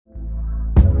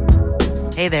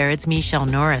Hey there, it's Michelle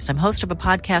Norris. I'm host of a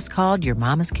podcast called Your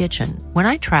Mama's Kitchen. When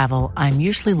I travel, I'm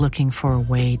usually looking for a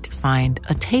way to find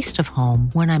a taste of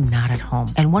home when I'm not at home.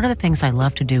 And one of the things I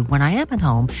love to do when I am at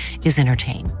home is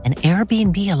entertain. And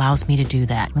Airbnb allows me to do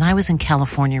that. When I was in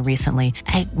California recently,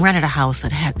 I rented a house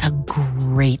that had a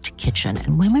great kitchen.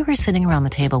 And when we were sitting around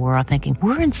the table, we were all thinking,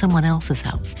 we're in someone else's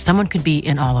house. Someone could be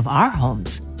in all of our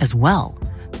homes as well.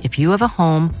 If you have a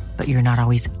home, but you're not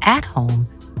always at home,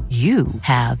 you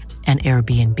have an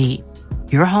Airbnb.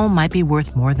 Your home might be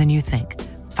worth more than you think.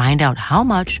 Find out how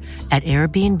much at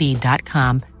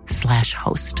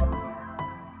airbnb.com/host.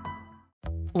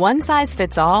 One size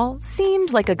fits all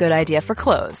seemed like a good idea for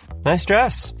clothes. Nice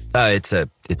dress. It's a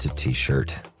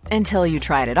t-shirt. Until you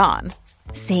tried it on.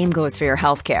 Same goes for your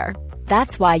healthcare.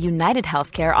 That's why United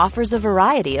Healthcare offers a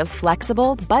variety of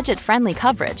flexible, budget-friendly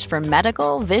coverage for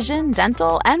medical, vision,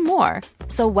 dental, and more.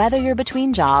 So whether you're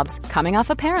between jobs, coming off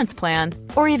a parent's plan,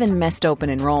 or even missed open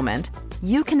enrollment,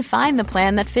 you can find the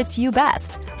plan that fits you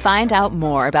best. Find out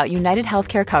more about United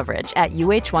Healthcare coverage at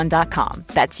uh1.com.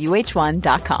 That's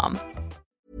uh1.com.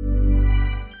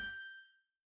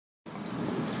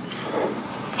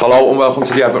 Hello and welcome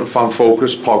to the Everton Fan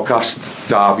Focus podcast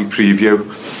derby preview.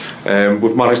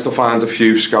 We've managed to find a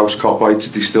few Scouse cop-outs,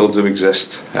 they still do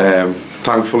exist.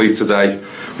 Thankfully today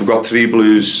we've got 3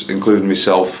 Blues, including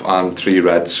myself, and 3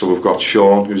 Reds. So we've got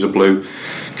Sean, who's a Blue,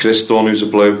 Chris Dunn, who's a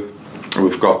Blue, and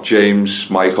we've got James,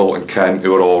 Michael and Ken,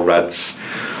 who are all Reds.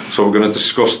 So we're going to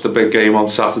discuss the big game on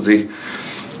Saturday,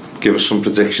 give us some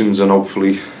predictions and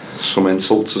hopefully some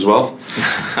insults as well.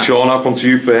 Sean, I'll come to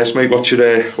you first, mate. What's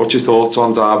your thoughts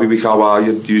on Derby week? How are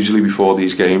you usually before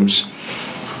these games?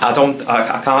 I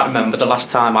can't remember the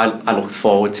last time I looked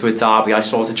forward to a derby. I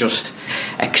sort of just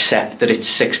accept that it's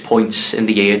 6 points in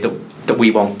the year that we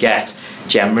won't get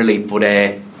generally, but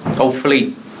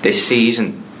hopefully this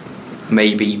season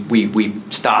maybe we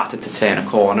started to turn a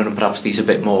corner and perhaps there's a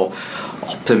bit more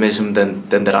optimism than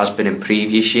there has been in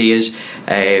previous years,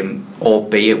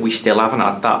 albeit we still haven't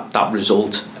had that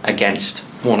result against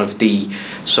one of the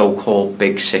so-called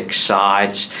Big Six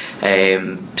sides,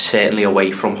 certainly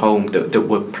away from home, that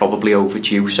were probably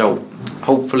overdue. So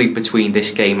hopefully between this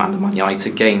game and the Man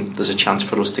United game there's a chance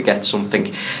for us to get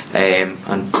something,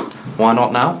 and why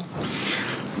not now?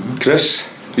 Chris,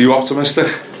 are you optimistic?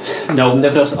 No,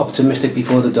 never optimistic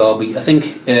before the derby. I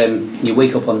think you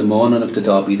wake up on the morning of the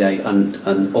derby day and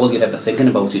all you're ever thinking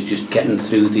about is just getting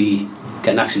through the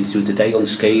day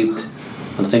unscathed.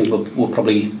 And I think we're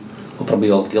probably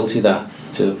all guilty of that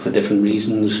for different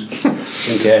reasons. I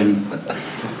think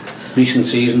recent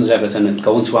seasons, Everton, and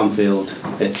going to Anfield,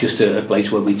 it's just a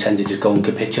place where we tend to just go and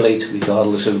capitulate,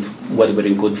 regardless of whether we're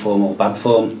in good form or bad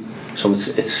form. So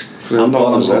it's all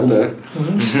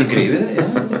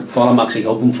I'm actually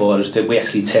hoping for is that we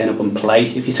actually turn up and play.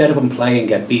 If you turn up and play and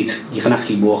get beat, you can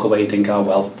actually walk away and think, oh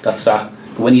well, that's that.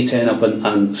 But when you turn up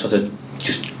and sort of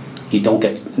just, you don't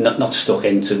get not stuck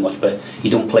in too much, but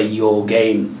you don't play your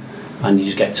game and you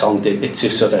just get tongued, it's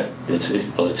just sort of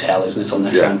it's hell, isn't it, till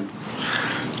next time.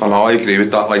 I know, I agree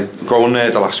with that. Like, going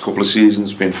there the last couple of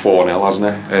seasons been 4-0, hasn't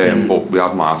it? But we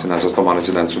had Martinez as the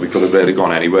manager then, so we could have really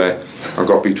gone anywhere and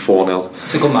got beat 4-0.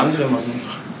 It's a good manager, wasn't he?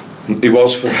 He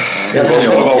was for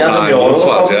about 9 months,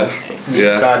 lads,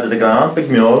 yeah. Side of the ground, big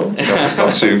mural.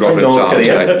 That soon got ripped down,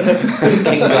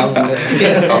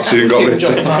 That soon got ripped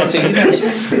down. Martinez.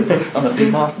 On a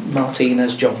big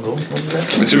Martinez jungle.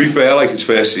 To be fair, like, its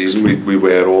first season we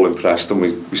were all impressed and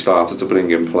we started to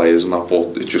bring in players and that,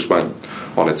 but it just went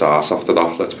on its arse after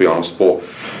that, let's be honest. But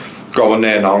going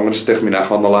there now, I'm going to stick my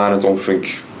neck on the line. I don't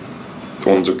think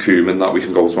under Koeman that we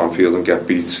can go to Anfield and get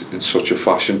beat in such a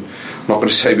fashion. I'm not going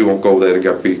to say we won't go there and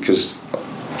get beat, because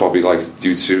probably like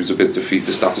due to a bit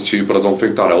defeatist attitude, but I don't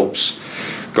think that helps.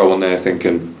 Going there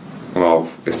thinking, well,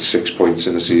 it's 6 points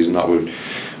in the season that we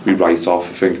write off.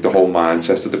 I think the whole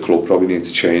mindset of the club probably need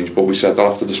to change, but we said that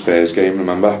after the Spurs game,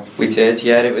 remember? We did,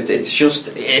 yeah.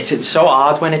 It's so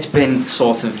hard when it's been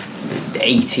sort of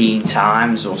 18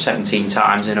 times or 17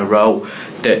 times in a row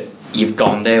that you've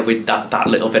gone there with that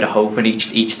little bit of hope, and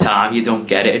each time you don't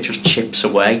get it, it just chips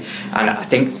away. And I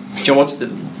think, do you know what's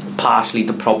partially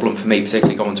the problem for me,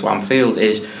 particularly going to Anfield,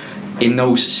 is in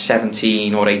those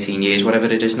 17 or 18 years, whatever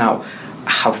it is now,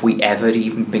 have we ever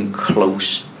even been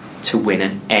close to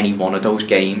winning any one of those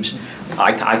games?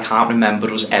 I can't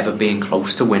remember us ever being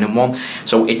close to winning one.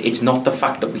 So it's not the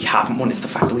fact that we haven't won, it's the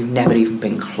fact that we've never even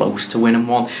been close to winning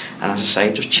one. And as I say,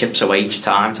 it just chips away each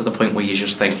time to the point where you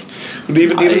just think,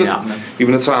 even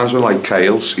the times when like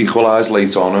Kales equalised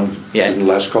late on and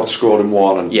Lescott scoring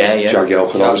one and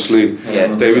Jagielka obviously,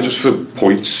 they were just for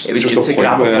points. It was just to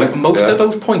grab point, most of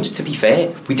those points, to be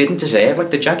fair, we didn't deserve. Like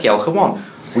the Jagielka one,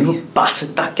 we were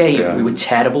battered that game. We were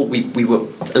terrible. We were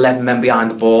 11 men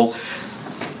behind the ball.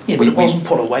 Yeah, but it wasn't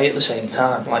put away at the same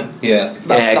time. Like,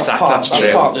 exactly. That's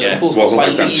true. Part of it wasn't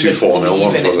like them 2-4-0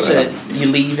 ones, was it?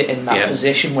 You leave it in that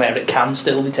position where it can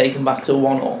still be taken back to a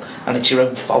 1-0, and it's your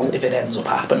own fault if it ends up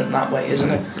happening that way,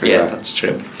 isn't it? Yeah, that's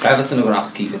true. Everton are going to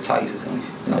have to keep it tight, I think,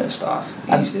 at the start.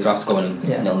 They'll have to go in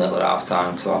 0-0 at half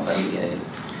time to have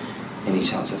any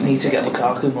chance. I think. Need to get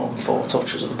Lukaku more than 4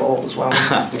 touches of the ball as well.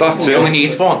 That's it. Only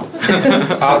needs one.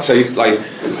 I'd take, like,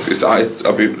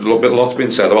 lots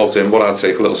been said about him, but I'd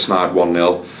take a little snide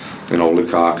 1-0, you know,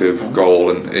 Lukaku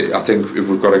goal, and I think if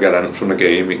we've got to get anything from the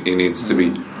game, he needs to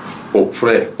be up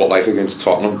for it. But like against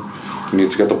Tottenham, we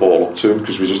need to get the ball up to him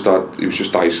because he was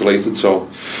just isolated. So,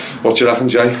 what do you reckon,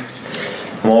 Jay?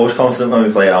 I'm always confident when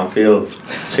we play at Anfield,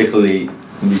 particularly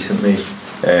recently.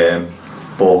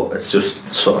 But it's just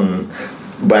something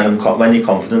when you're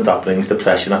confident, that brings the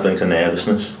pressure, that brings the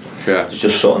nervousness. It's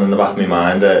just something in the back of my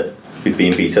mind that we've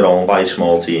been beat at home by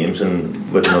small teams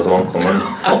and with another one coming.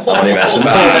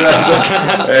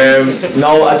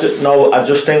 I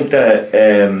just think that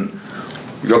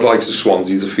you got like the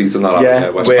Swansea defeat and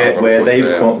that.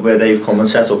 Where they've come and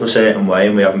set up a certain way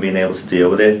and we haven't been able to deal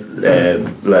with it.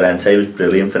 Llorente was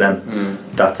brilliant for them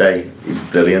that day. He was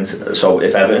brilliant. So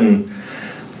if Everton,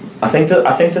 I think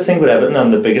the thing with Everton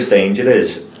and the biggest danger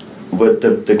is with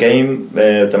the game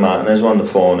the Martinez won the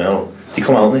 4-0. They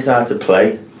come out and they started to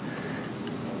play,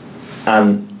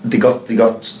 and they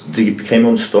became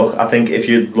unstuck. I think if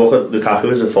you look at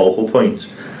Lukaku as a focal point,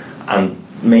 and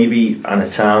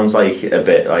it sounds like a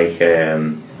bit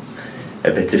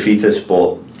defeatist,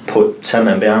 but put 10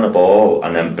 men behind the ball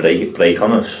and then break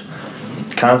on us.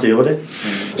 Can't deal with it.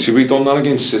 See, we done that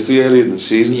against City earlier in the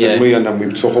season, didn't we? And then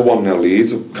we took a 1-0 lead,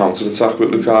 counter-attack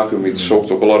with Lukaku, and we soaked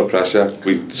up a lot of pressure.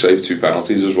 We saved 2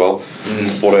 penalties as well.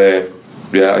 But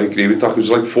I agree with that. It was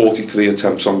like 43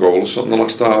 attempts on goal or something the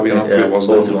last derby,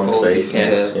 wasn't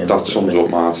it? That sums up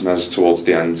Martinez towards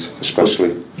the end,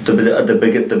 especially. The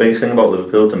biggest thing about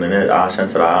Liverpool at the minute, our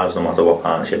centre halves, no matter what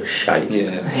partnership, is shite.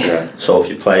 So if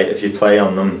you play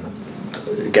on them,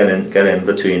 get in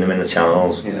between them in the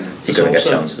channels, you're going to get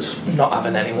chances. Not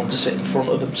having anyone to sit in front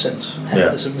of him since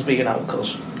Henderson's been out,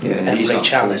 because Emre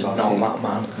Can is not that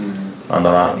man. And the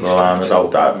line is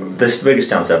out. This is the biggest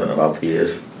chance Everton have had for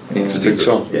years. Do you think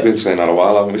so? We've been saying that a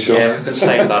while, haven't we, Sean? Yeah, we've been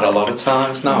saying that a lot of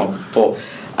times now. But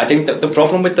I think that the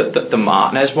problem with the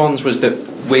Martinez ones was that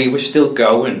we were still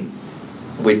going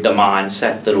with the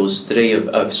mindset that us three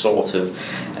have sort of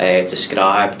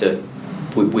described, that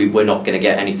we we're not going to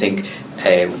get anything.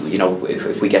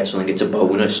 If we get something, it's a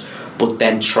bonus. But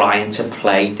then trying to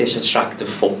play this attractive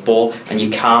football, and you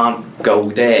can't go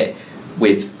there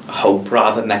with hope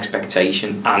rather than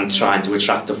expectation and trying to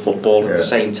attract the football at the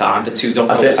same time. The two don't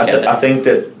go together. I think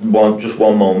that one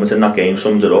moment in that game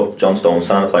sums it up. John Stones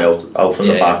trying to play out from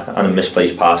the back and a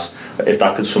misplaced pass. If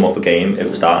that could sum up a game, it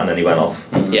was that, and then he went off.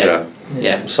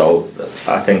 Yeah. So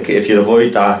I think if you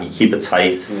avoid that, you keep it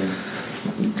tight,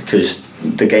 because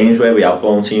the games where we have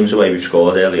blown teams away, we've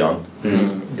scored early on.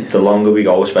 The longer we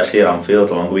go, especially at Anfield,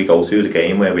 the longer we go through the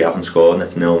game where we haven't scored and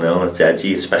it's 0-0 and it's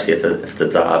edgy, especially if it's a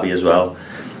derby as well,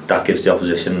 that gives the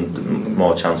opposition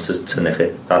more chances to nick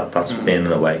it. That's being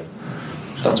in a way.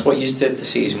 That's what you did the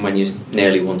season when you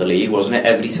nearly won the league, wasn't it?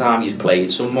 Every time you've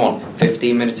played someone,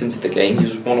 15 minutes into the game, you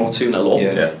was 1 or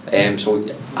 2-0 up. So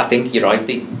I think you're right.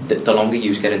 The longer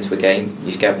you get into a game,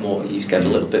 you get a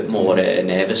little bit more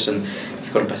nervous, and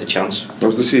you've got a better chance. That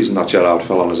was the season that Gerrard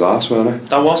fell on his arse, wasn't it?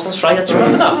 That's right. Do you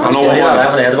remember that? I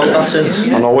haven't heard about that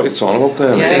since. I know what you're talking about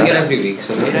there. Sing it every week.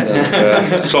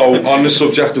 So on the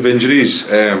subject of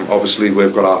injuries, obviously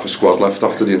we've got half a squad left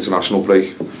after the international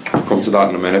break. Come to that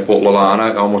in a minute. But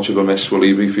Lallana, how much of a miss will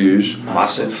he be for you?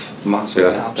 Massive.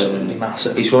 Yeah, absolutely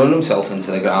massive. He's running himself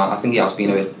into the ground. I think he has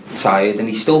been a bit tired, and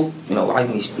he's still, I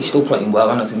think he's still playing well.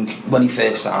 And I think when he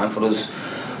first signed for us,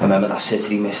 I remember that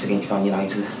City he missed against Man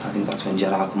United. I think that's when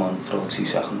Gerrard come on for about 2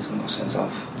 seconds and got sent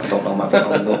off. I don't know, maybe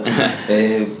wrong,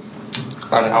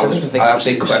 but I have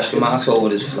big question marks over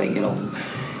his,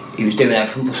 he was doing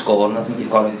everything but scoring. I think you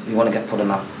want to get put in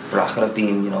that bracket of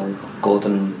being, good,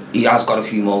 and he has got a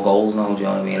few more goals now, do you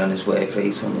know what I mean, and his work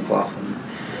rate on the clock and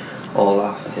all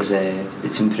that is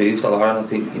it's improved a lot, and I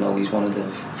think he's one of the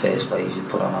first players you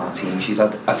put on our team sheet.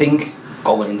 I think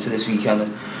going into this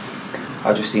weekend,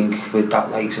 I just think with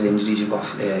that likes of injuries, you've got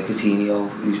Coutinho,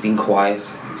 who's been quiet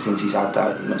since he's had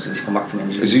that, since he's come back from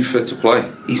injury. Is he fit to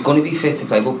play? He's going to be fit to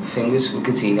play, but the thing is with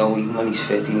Coutinho, even when he's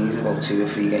fit, he needs about 2 or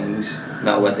 3 games.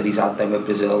 Now whether he's had them with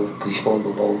Brazil, because he scored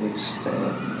a goal against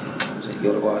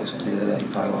Uruguay the other day,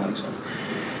 Paraguay.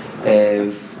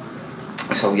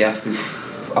 So yeah,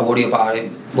 I worry about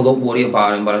it. Well, don't worry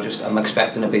about him, but I'm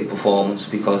expecting a big performance,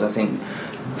 because I think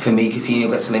for me Coutinho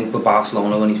gets linked with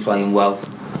Barcelona when he's playing well,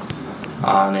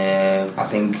 and I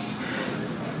think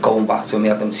going back to when we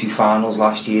had them 2 finals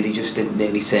last year, he just didn't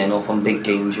really turn up on big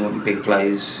games. You want the big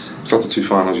players. Is that the 2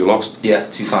 finals you lost? Yeah,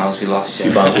 2 finals we lost.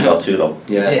 2 finals we got 2 though.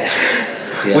 Yeah.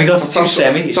 We got 2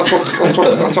 semis.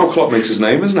 That's how Klopp makes his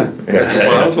name, isn't it? Yeah.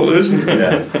 That's what it is, isn't it?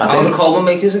 Yeah. How are the Coleman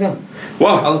makers again?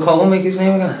 What? How the Coleman make his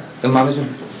name again? The manager?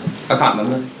 I can't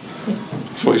remember.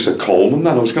 I thought you said Coleman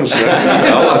then, I was going to say.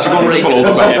 That's going to below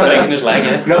the belt. Breaking his leg,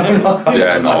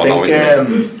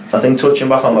 I think touching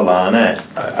back on the line,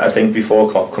 I think before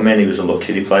Klopp come in, he was a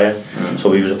luxury player.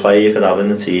 So he was a player you could have in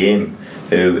the team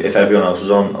who, if everyone else was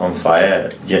on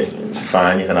fire,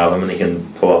 fine, you can have him and he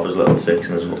can pull off his little tricks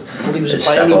and his Well, he was a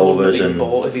player who wouldn't be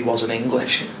bought if he wasn't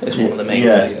English. It's one of the main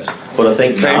things. But I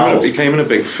think he came in a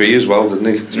big fee as well, didn't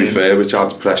he? To be fair, which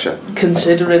adds pressure.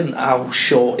 Considering how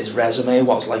short his resume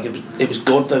was, like it was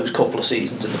good those couple of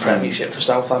seasons in the Premiership for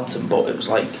Southampton, but it was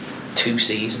like 2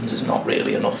 seasons is not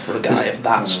really enough for a guy of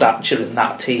that stature in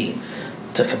that team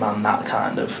to command that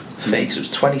kind of fee. It was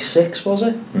 26, was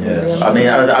it? Yeah.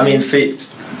 I mean,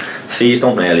 fees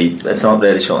don't really. It's not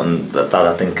really something that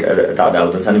I think that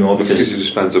relevant anymore, because you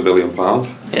just spent £1 billion.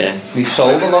 Yeah, we've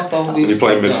sold a lot though. You're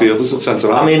playing midfielders at centre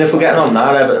half. I mean, if we're getting on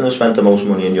that, Everton have spent the most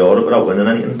money in Europe without winning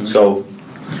anything. So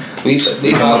we've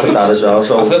had that as well.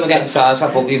 So I think we're getting size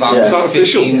up, but we've had Is that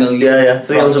official? 15 million. Yeah,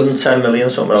 310 million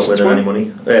something without winning any money,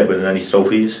 winning any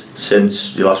trophies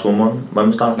since you last won one. When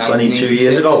was that? 22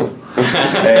 years ago.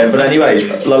 But anyway,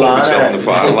 Lallana,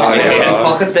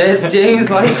 pocket there, James,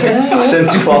 like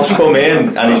since Klopp's come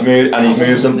in and he's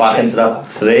moved them back into that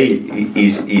 3,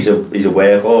 he's a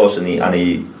workhorse, and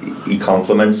he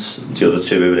complements the other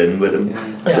 2 who were in with him.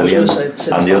 Brilliant.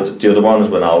 And the other one is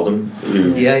Wijnaldum.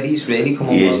 He's really come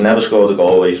on. He's never scored a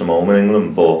goal away from home in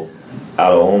England, but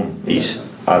at home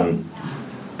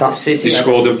that City. He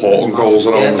scored important goals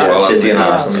at home as well. City and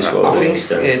Arsenal he scored. I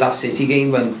think that City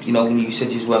game, when you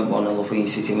said you went 1-0 up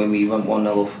against City, when we went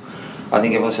 1-0 up, I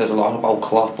think everyone says a lot about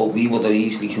Klopp, but we would have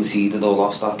easily conceded or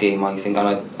lost that game, I think.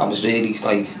 And I was really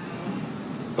I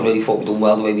really thought we done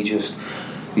well the way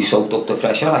we soaked up the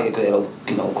pressure. I agree,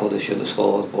 could have, should have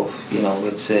scored, but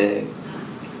it's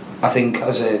I think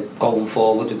as going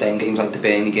forward with them games like the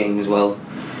Burnley game as well,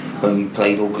 when we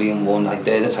played ugly and won, like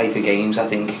they're the type of games I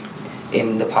think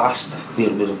in the past we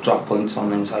would have dropped points on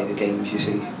them type of games, you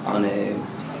see, and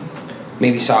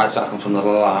maybe sidestacking from the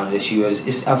Lallana issue I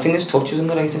think his touch is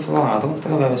underrated for Lallana. I don't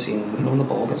think I've ever seen him, when the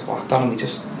ball gets whacked on him, he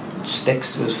just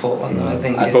sticks to his foot like that. I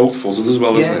think both footed as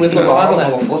well, isn't it? With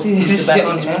Lallana,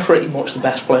 he's pretty much the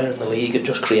best player in the league at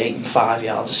just creating 5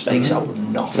 yards of space out of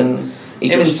nothing. He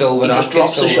just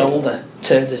drops the shoulder,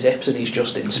 turns his hips, and he's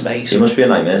just in space. He must be a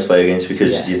nightmare to play against,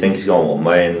 because you think he's going one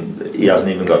way and he hasn't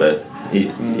even got a he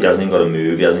hasn't even got a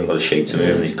move, he hasn't even got a shape to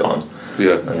move, and he's gone.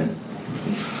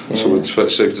 So it's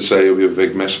safe to say it'll be a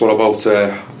big miss. What about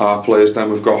our players then?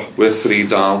 We're 3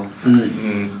 down.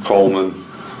 Coleman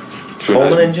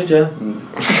injured, yeah.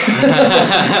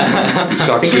 He's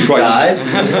actually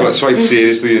quite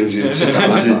seriously injured. Is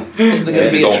there going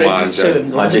to be a tribute to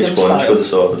him? Magic sponge could have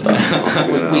sorted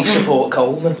that. We support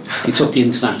Coleman. He took the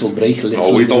international break.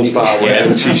 No, we don't start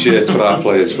wearing t-shirts for our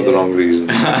players for the wrong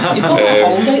reasons. You've got a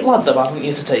Holgate lad though, haven't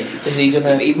you, to take? Is he going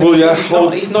to...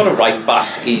 He's not a right back,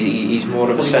 he's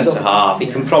more of a centre half. He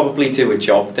can probably do a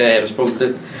job there. I suppose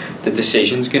the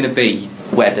decision's going to be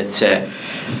whether to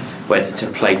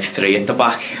play 3 at the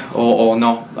back or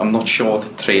not. I'm not sure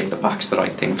that 3 at the back's the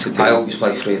right thing to do. I always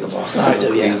play 3 at the back. I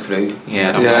do,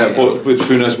 yeah. But with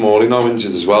Funes Mori now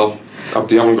injured as well,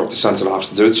 they haven't got the centre halves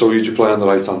to do it, so who'd you play on the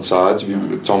right hand side? If you've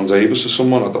got Tom Davis or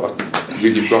someone,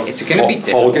 you've got it's going to be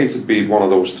difficult. Holgate would be one of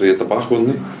those 3 at the back, wouldn't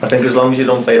he? I think as long as you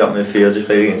don't play that midfield you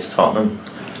play against Tottenham,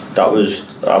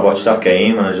 I watched that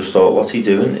game and I just thought, what's he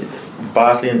doing?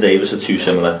 Barkley and Davis are too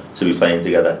similar to be playing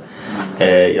together.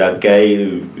 You had Gay,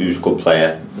 who's a good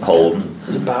player, Holden.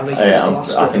 Barry,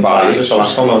 I think Barry was the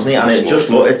last one, wasn't he? And it just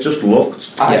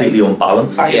looked completely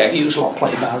unbalanced. I use a lot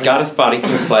play Barry. Gareth Barry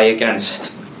can play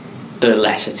against the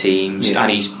lesser teams,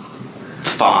 and he's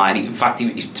fine. In fact,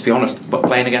 to be honest,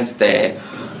 playing against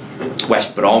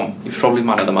West Brom, he was probably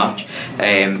man of the match.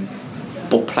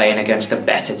 But playing against a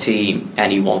better team,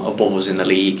 anyone above us in the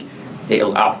league,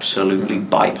 it'll absolutely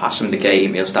bypass him the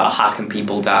game. He'll start hacking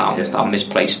people down, he'll start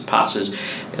misplacing passes.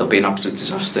 It'll be an absolute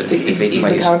disaster. He's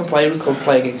the kind of player who could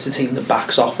play against a team that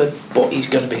backs off him, but he's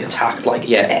going to be attacked like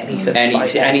anything.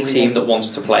 Any team that wants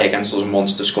to play against us and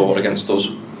wants to score against us,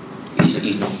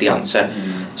 he's not the answer.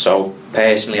 So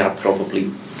personally, I'd probably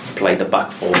play the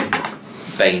back four,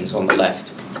 Baines on the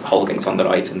left, Holgate on the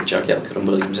right, and Jagielka and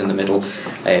Williams in the middle,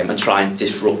 and try and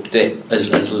disrupt it as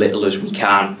little as we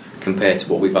can compared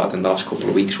to what we've had in the last couple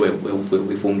of weeks where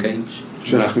we've won games.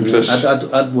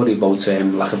 I'd worry about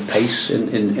lack of pace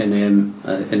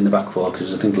in the back four,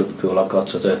 because I think Liverpool have got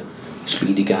sort of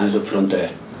speedy guys up front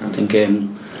there. I think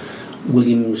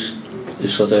Williams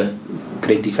is sort of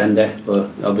great defender, but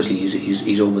obviously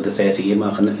he's over the 30-year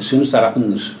mark, and as soon as that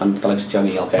happens, and the likes of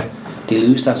Jagielka, they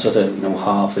lose that sort of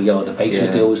half a yard of pace as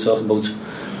they always talk about.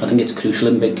 I think it's crucial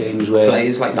in big games where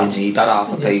players like that need that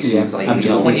half a pace.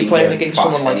 When you're playing against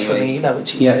someone like Firmino,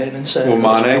 it's your turn and so. Well,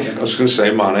 Mane, I was going to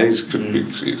say Mane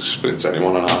could split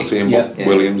anyone on our team, but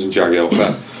Williams and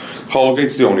Jagielka.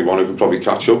 Holgate's the only one who can probably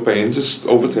catch up. Baines is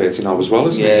over 30 now as well,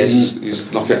 isn't he?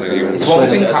 He's not getting any. It's one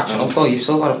thing catching up, though. You've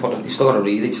still got to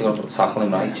read it. You've still got to tackle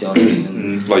him right. You know what I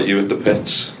mean? Like you at the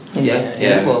pits.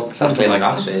 Yeah. Well, something like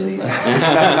that, really.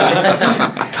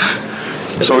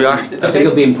 So I think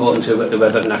it'll be important to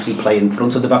whoever can actually play in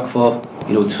front of the back four.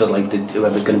 Sort of like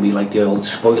whoever's going to be like the old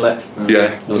spoiler.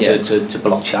 To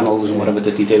block channels and whatever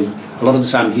that they do. A lot of the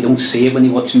time you don't see it when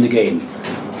you're watching the game.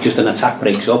 Just an attack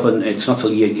breaks up, and it's not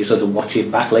till you sort of watch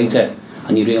it back later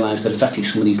and you realise that it's actually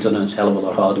somebody who's done a hell of a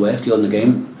lot of hard work during the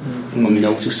game.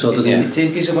 Just sort of thing. It's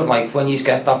because like when you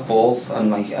get that ball,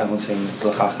 and like everyone's saying it's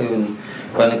Lukaku, and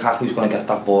when Lukaku's going to get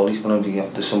that ball, he's going to be,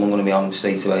 there's someone going to be on him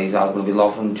straight away. He's either going to be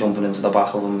Lovren jumping into the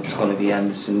back of him, it's going to be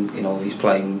Henderson, he's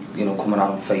playing, coming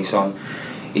at him face on.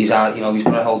 He's he's going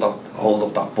to hold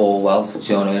up that ball well. Do you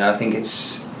know what I mean? I think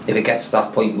if it gets to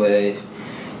that point where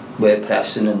we're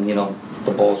pressing and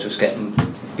the ball's just getting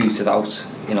booted out,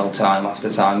 time after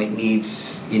time, you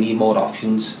need more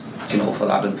options, for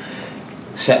that, and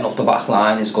setting up the back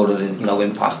line is going to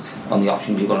impact on the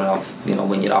options you're going to have,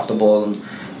 when you have the ball, and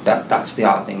that's the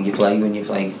hard thing when you play, when you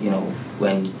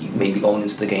maybe going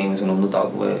into the game as an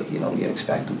underdog where you're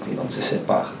expected to sit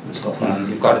back and stuff like that.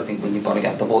 You've got to think when you've got to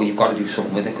get the ball, you've got to do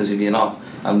something with it, because if you're not,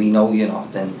 and we know you're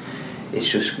not, then it's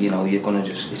just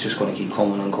it's just going to keep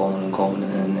coming and coming and coming,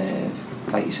 and then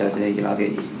like you said, you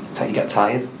get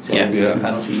tired. So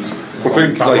penalties.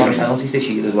 Penalties this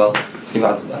year as well. We've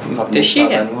had this year?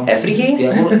 Every year?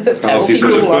 Yeah. Penalties to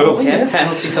Liverpool.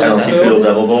 Penalties to Liverpool.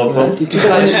 Devil ball club. You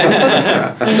got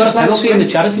a penalty in the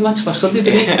charity match last Sunday,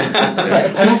 didn't you? A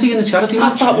penalty in the charity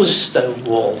match? That was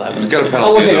Stonewall. You get a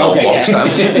penalty in the old box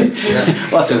then.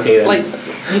 Well, that's okay then. Like,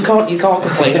 you can't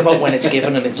complain about when it's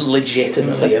given and it's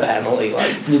legitimately a penalty. We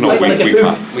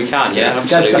can. We can, yeah,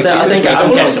 absolutely. I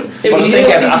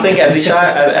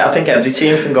think every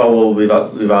team can go, well, we've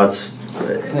had.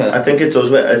 I think it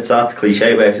does. It's that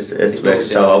cliche works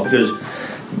itself out, because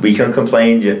we can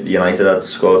complain United had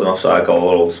scored an offside goal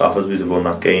or Old Trafford, we'd have won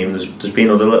that game. There's been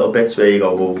other little bits where you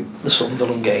go, well, the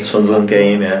Sunderland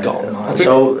game, yeah.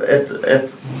 So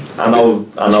I know.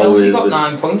 Chelsea got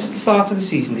 9 points at the start of the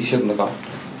season. They shouldn't have got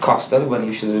Costa when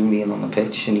he should have been on the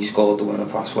pitch, and he scored the winner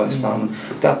past West Ham.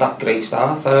 They had that great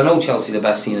start. I know Chelsea the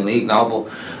best team in the league now, but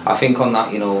I think on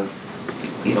that,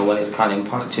 when it can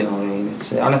impact, what I mean.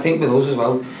 It's and I think with us as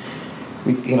well,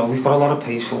 we've got a lot of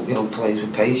pace for players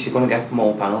with pace. You're going to get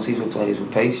more penalties with players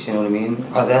with pace. You know what I mean?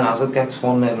 And then Hazard gets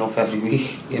one near enough every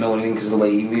week. You know what I mean? Because of the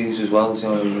way he moves as well. You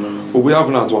know what I mean? Well, we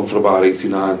haven't had one for about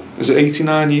 89. Is it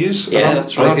 89 years? Yeah,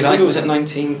 that's right. I think it was at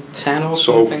 1910 or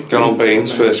something. So, Gareth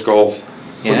Baines' first goal.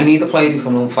 Yeah. But you need a player who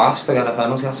can run fast to get a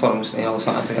penalty. That's what I'm saying.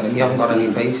 You haven't got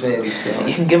any pace really.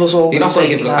 You can give us all. You're not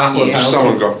going to give Lukaku a just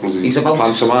haven't got bloody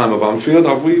pantomime of Anfield,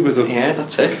 have we? With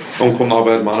that's it. Uncle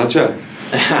Norbert manager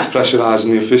pressurising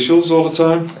the officials all the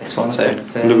time. It's fun too.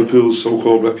 Liverpool's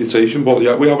so-called reputation, but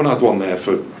yeah, we haven't had one there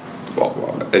for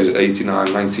what is it,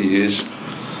 89, 90 years.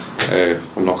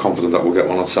 I'm not confident that we'll get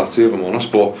one on Saturday, if I'm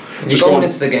honest, but if you're going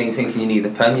into the game thinking you need a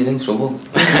pen, you're in trouble.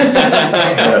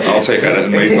 I'll take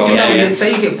anything, mate, honestly.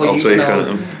 I'll take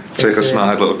anything. Take a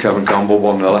snide little Kevin Campbell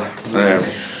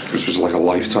 1-0, which was like a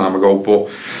lifetime ago. But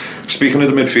speaking of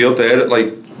the midfield there,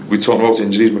 like we talked about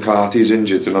injuries, McCarthy's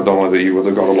injured, and I don't know whether you would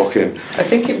have got a look in. I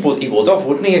think he would have,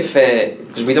 wouldn't he, if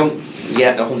because we don't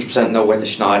yet 100% know whether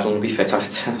Schneiderlin will be fit. I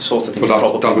sort of think that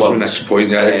was won't. my next point.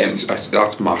 Yeah,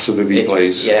 that's massive if he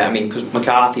plays. Yeah, I mean, because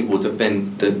McCarthy would have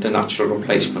been the natural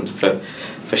replacement for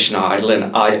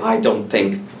Schneiderlin. I don't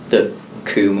think that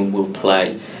Koeman will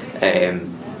play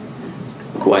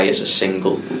Gueye as a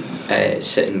single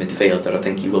sitting midfielder. I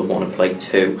think he will want to play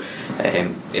two.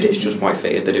 It is just my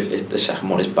fear that if the second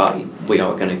one is Barry, we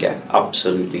are going to get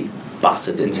absolutely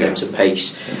battered in terms of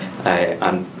pace,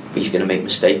 and he's going to make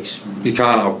mistakes. You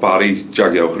can't have Barry,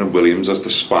 Jagielka and Williams as the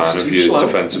spine of your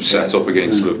defensive set-up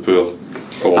against Liverpool.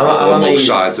 or most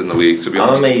sides in the league, to be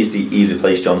honest. I'm amazed he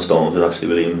replaced John Stones with Ashley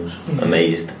Williams.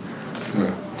 Amazed.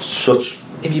 Such.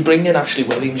 If you bring in Ashley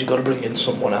Williams, you've got to bring in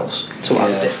someone else to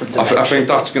add a different dimension. I think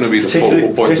that's going to be the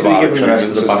focal point of our given the rest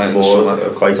of the back four are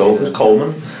quite old, because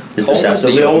Coleman is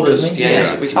deceptively old, isn't he?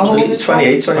 How old is he?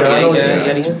 28, 29.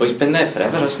 Yeah, he's been there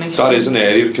forever, hasn't he? That is an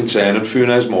area of concern, and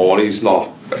Funes Mori, he's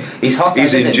not. He's hot.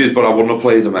 He's injured, but I wouldn't have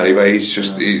played him anyway. He's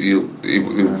just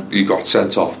he got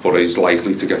sent off, but he's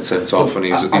likely to get sent off, and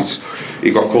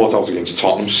he got caught out against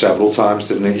Tottenham several times,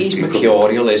 didn't he? He's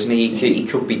mercurial, isn't he? He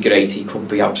could be great, he could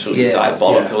be absolutely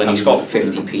diabolical, and he's got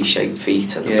 50p shaped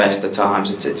feet at the best of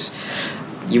times.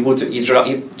 You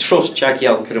trust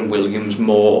Jagielka and Williams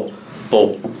more,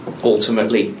 but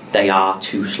ultimately they are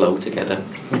too slow together.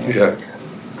 Yeah.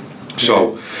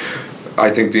 So I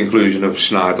think the inclusion of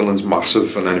Schneiderlin's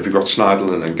massive, and then if you've got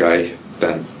Schneiderlin and Gay,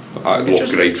 then it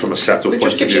looks great from a setup point of view. It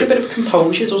just gives you a bit of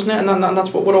composure, doesn't it? And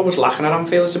that's what we're always lacking at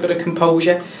Anfield, is a bit of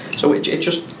composure. So it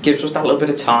just gives us that little bit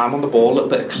of time on the ball, a little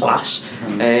bit of class,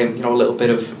 a little bit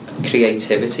of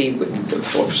creativity.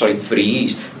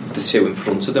 Freeze the two in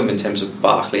front of them in terms of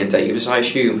Barkley and Davis, I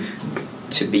assume,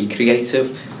 to be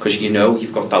creative, because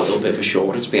you've got that little bit of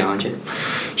assurance behind you.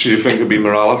 So you think it'd be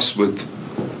Morales with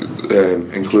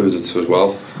included as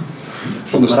well?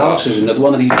 From Morales is another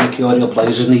one of these mercurial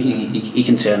players, isn't he? He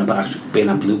can turn about being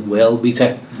a blue world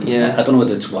beater. Yeah. I don't know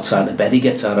whether it's what side of the bed he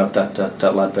gets out of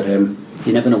that lad, but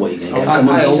you never know what you're going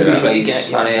to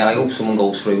get. I hope someone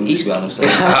goes through him, to be honest.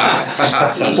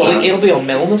 Well, he'll be on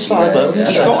Milner's side, won't he?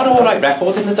 He's got an alright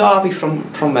record in the derby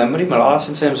from memory, Morales,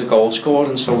 in terms of goal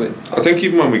scoring. So I think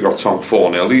even when we got Tom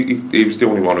 4-0, he was the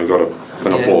only one who got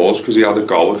an applause, because he had a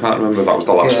goal. I can't remember if that was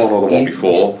the last one or the one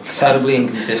before. Terribly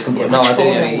inconsistent, but no, I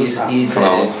think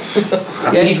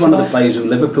he's one of the players who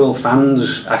Liverpool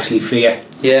fans actually fear.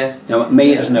 Yeah.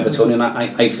 Me as an Evertonian,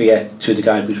 I fear two of the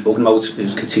guys we've spoken about,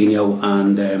 is Coutinho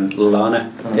and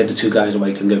Lallana. They're the two guys who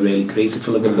I think are really created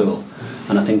for Liverpool.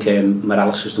 And I think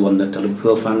Morales is the one that the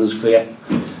Liverpool fans fear.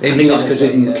 I think that's because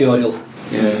it's mercurial.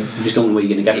 Yeah. You just don't know what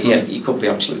you're going to get from him. He could be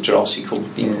absolute dross, he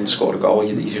could score a goal,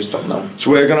 you just don't know. So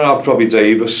we're going to have probably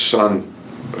Davis and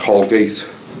Holgate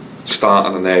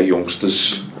starting on their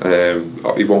youngsters.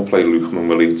 He won't play Lookman,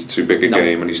 will he? It's too big a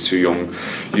game and he's too young.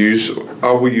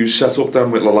 How will you set up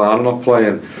then with Lallana not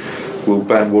playing? Will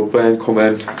Ben Woodburn come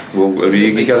in? Will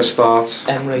Origi get a start?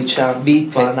 Emre Can,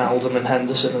 Van Alden and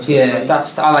Henderson as the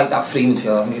three. I like that free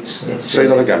midfield. I think it's say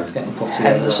that again.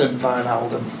 Henderson, Van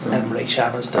Alden, Emre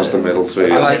Can as the middle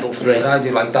three. I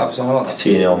do like that.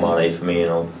 Coutinho, Mane,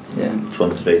 Firmino,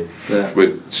 front three. Yeah.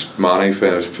 With Mane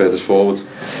furthest forward.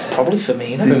 Probably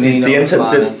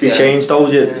Firmino. They changed though.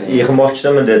 You can watch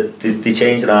them and they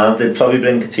changed around. They'd probably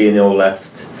bring Coutinho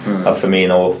left, have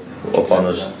Firmino up on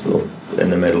us in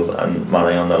the middle and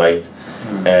Mane on the right.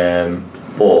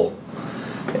 But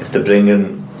if they're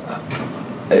bringing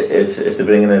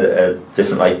a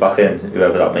different right back in,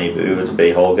 whoever that may be, whoever to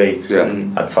be, Holgate,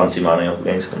 I'd fancy Mane up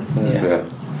against them. Yeah.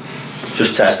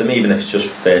 Just test him, even if it's just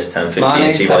first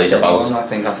 10-15, see what he's about. I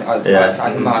think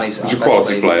Mane's he's a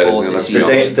quality player, isn't he?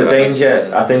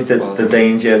 The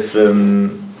danger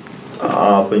from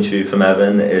our point of view from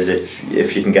Evan is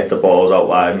if you can get the balls out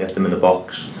wide and get them in the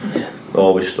box.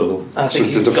 Always struggle. So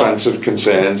the defensive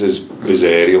concerns is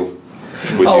aerial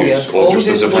or just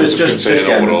the defensive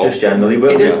concern overall? Just generally. We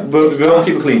don't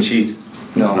keep a clean sheet.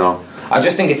 No. I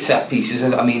just think it's set pieces.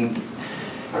 I mean,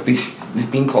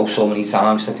 we've been close so many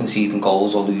times to conceding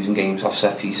goals or losing games off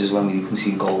set pieces. When we do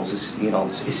concede goals,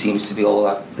 it seems to be all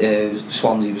that.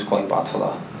 Swansea was quite bad for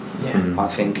that. Yeah. I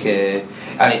think,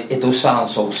 and it does sound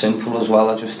so simple as well.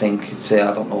 I just think it's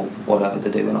I don't know whatever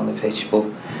they're doing on the pitch, but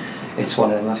it's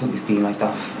one of them. I think we've been like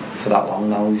that for that long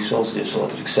now. We've sort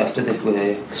of accepted it.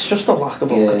 It's just a lack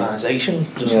of organisation.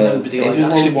 Just nobody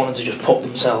actually wanted to just put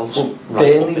themselves. Well,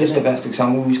 Burnley was the best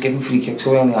example. We was giving free kicks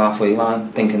away on the halfway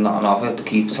line, thinking nothing of it. The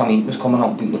keeper Tom Eaton was coming out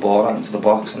and beating the ball right into the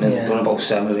box, and they'd done about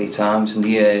 7 or 8 times. And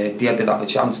they did have a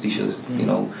chance. They should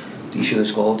have. He should have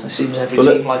scored. It seems every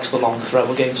team likes the long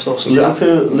throw against us.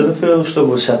 Liverpool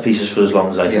struggled with set pieces for as long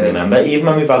as I can remember. Even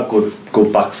when we've had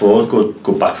good back fours,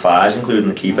 good back fives, including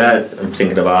the keeper. I'm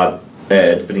thinking about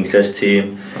the Benitez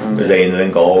team with Reina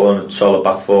in goal and a solid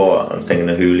back four. I'm thinking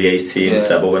of Houlier's team, the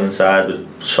treble winning side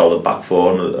with solid back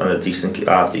four and a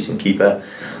half decent keeper.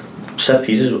 Set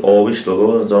pieces always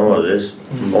struggle. I don't know what it is.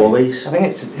 Always. I think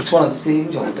it's one of the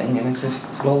age-old thing, and it's a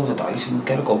roll of a dice. You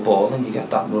get a good ball and you get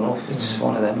that run up. It's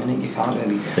one of them, innit? You can't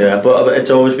really. Yeah, but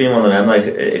it's always been one of them. Like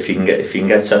if you can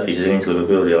get set pieces against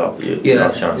Liverpool, you'll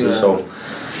have chances. Yeah. So.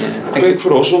 I think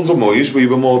for us under Moyes we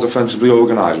were more defensively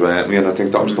organised, weren't we? And I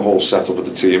think that was the whole setup of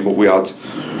the team. But we had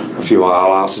a few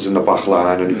R-asses in the back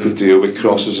line, and he could deal with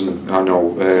crosses. And I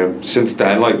know since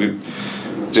then, like, we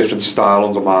different style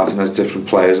under Martinez, different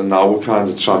players, and now we're kind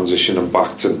of transitioning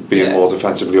back to being more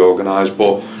defensively organised.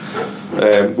 But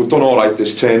we've done all right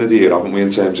this turn of the year, haven't we, in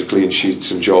terms of clean sheets,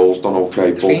 and Joel's done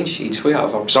okay. Clean sheets we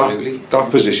have, absolutely.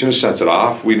 That position is centre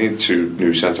half. We need 2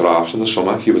 new centre halves in the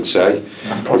summer, you would say.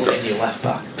 And probably in your left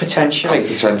back.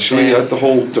 Potentially, yeah. The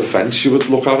whole defence you would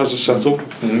look at as a setup.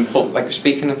 But like,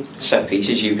 speaking of set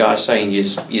pieces, you guys saying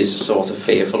you're sort of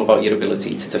fearful about your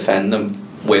ability to defend them.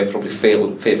 We're probably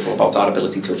fearful about our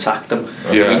ability to attack them.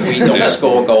 Yeah. We don't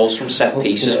score goals from set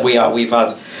pieces. We've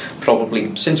had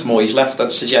probably, since Moyes left,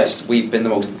 I'd suggest we've been the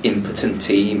most impotent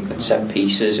team at set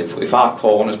pieces. If our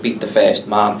corners beat the first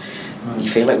man, you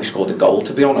feel like we scored a goal,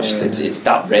 to be honest. It's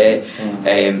that rare.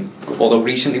 Although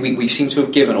recently we seem to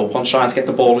have given up on trying to get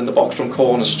the ball in the box from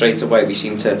corners straight away. We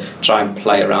seem to try and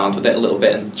play around with it a little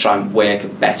bit and try and work a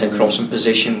better crossing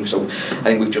position. So I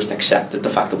think we've just accepted the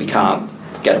fact that we can't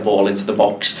get a ball into the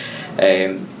box.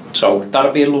 So that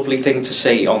would be a lovely thing to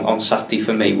see on Saturday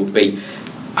for me, would be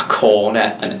a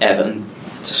corner and Everton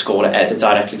to score a header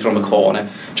directly from a corner,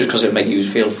 just because it would make you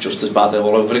feel just as bad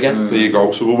all over again. There you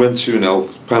go. So we'll win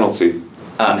 2-0 penalty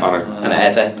and a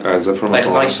header from like a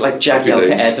nice, like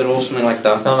Jagielka header or something like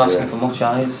that. It's not asking for much,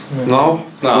 are you? No.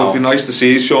 It would be nice to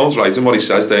see. Sean's right in what he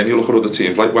says. Then you look at other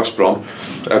teams like West Brom,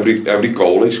 every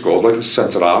goal he scores like a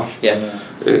centre half.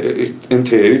 In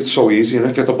theory it's so easy,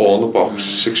 innit? Get the ball in the box,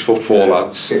 6'4"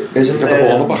 lads. Isn't get the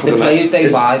ball in the back of the players net.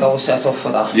 they buy though set up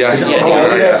for that? Yes,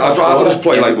 I'd rather just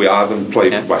play like we are than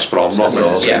play West Brom, not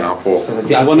really. Do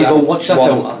you want to go watch that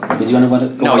though? Do you want to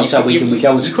go watch that week in week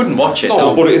out? You couldn't watch it.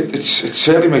 No, but it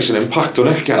certainly makes an impact,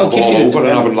 doesn't it? Getting the ball over and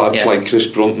having lads like Chris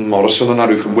Brunt and Morrison and that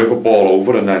who can whip a ball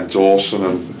over, and then Dawson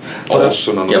and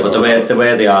Olsen and but the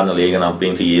way they are in the league and have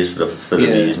been for years for the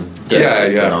reason. It's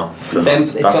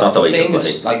not the way same to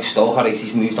as play. like Stoke.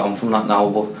 He's moved on from that now,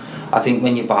 but I think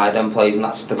when you buy them players, and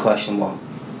that's the question, what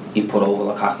you put over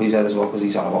Lukaku's head as well, because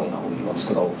he's on about, he wants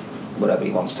to go wherever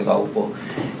he wants to go, but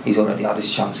he's already had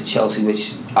his chance at Chelsea,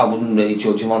 which I wouldn't really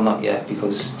judge him on that yet,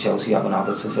 because Chelsea have an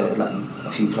habit of letting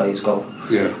a few players go,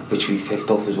 which we've picked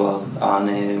up as well,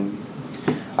 and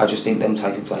I just think them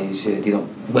type of players,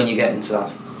 when you get into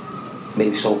that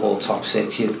maybe so-called top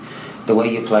 6, the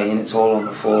way you're playing, it's all on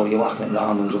the floor, you're whacking it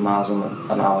around 100 miles an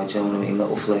hour, do you know what I mean,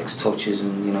 little flicks, touches,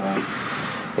 and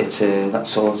it's that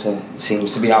sort of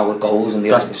seems to be how it goes, and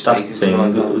that's the thing.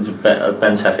 Like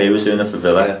Ben Sefe was doing it for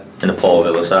Villa in the Paul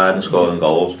Villa side and scoring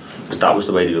goals, because that was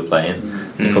the way they were playing.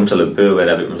 You come to Liverpool where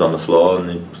everything was on the floor,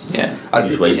 and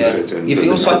you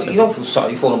feel sorry, you don't feel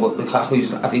sorry for him, but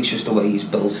Lukaku's, I think it's just the way he's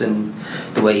built and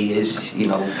the way he is,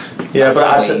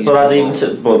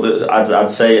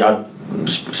 I'd say I'd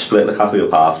split Lukaku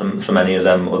apart from any of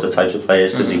them other types of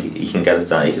players, because he can get it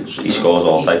down, he scores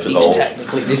all types of goals.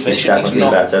 He's technically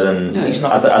better, and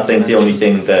I think the only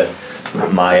thing that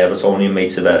my Evertonian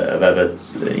mates have ever,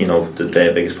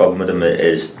 their biggest problem with him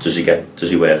is, does he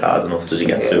work hard enough, does he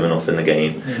get through enough in the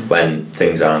game when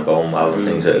things aren't going well and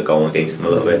things are going against him a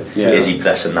little bit? Is he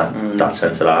pressing that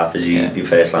centre half? Is he the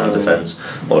first line of defence,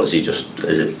 or is it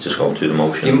just going through the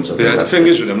motions? The thing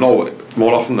is with him,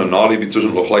 more often than not, if he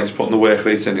doesn't look like he's putting the work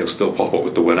rate in, he'll still pop up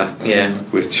with the winner.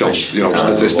 Which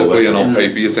statistically and on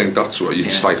paper you think that's what your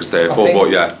striker's there for, but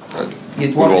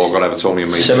we've all got Evertonian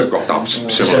mates who've got that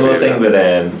similar thing with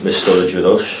Sturridge with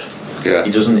us.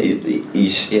 He doesn't.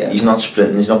 He's not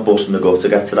sprinting. He's not busting the gut to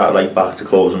get to that right back to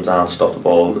close him down, stop the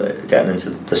ball, getting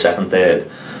into the second,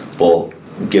 third. But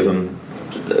give him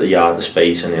a yard of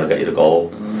space and he'll get you the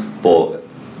goal. But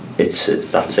it's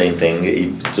that same thing.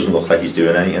 He doesn't look like he's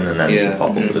doing anything, and then he can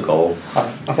pop up with a goal. I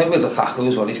think with Lukaku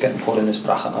as well, he's getting put in this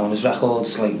bracket now, and his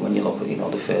records, like when you look at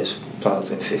the first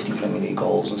players, like 50 Premier League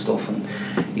goals and stuff, and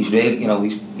he's really,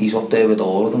 he's up there with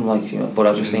all of them, But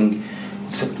I just think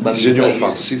he's in your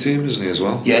fantasy team, isn't he, as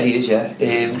well? Yeah, he is.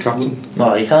 Captain.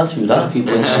 No, he can't do that. He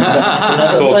plays. I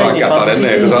thought I'd get that in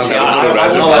there because I would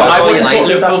like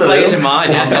to play in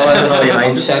mine.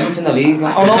 I'm 7th in the league. No,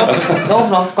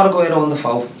 I've got to go here on the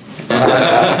foul. I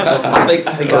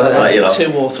think I had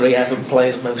 2 or 3 Everton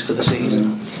players most of the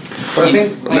season. But I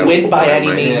think we win by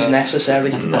any means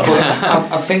necessary.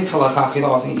 I think for Lukaku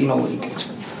though, I think when he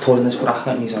gets put in this bracket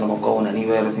and he's on about going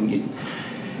anywhere, I think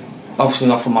obviously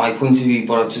not from my point of view,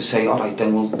 but I'd just say, alright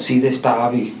then, we'll see this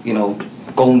derby,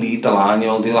 go and lead the line,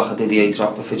 do like I did the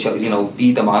A-Dropper for Chelsea,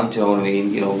 be the man, do you know what I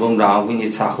mean, run round, win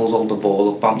your tackles, hold the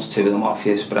ball up, bounce 2 of them off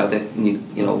you, spread it,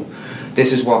 and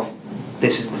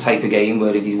this is the type of game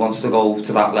where if he wants to go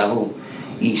to that level,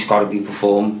 he's got to be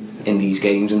perform in these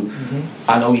games. And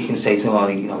I know you can say to him,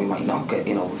 he might not get,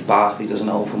 if Barkley doesn't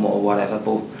open or whatever,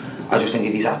 but I just think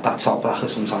if he's at that top bracket,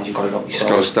 sometimes you've got to go yourself.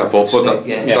 Got to step up, but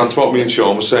that's what me and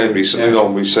Sean were saying recently. Though,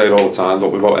 we say it all the time,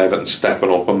 don't we, about Everton stepping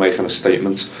up and making a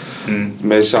statement.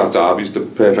 Merseyside Derby's the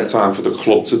perfect time for the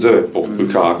club to do it, but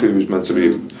Lukaku,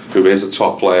 who is a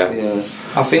top player. Yeah,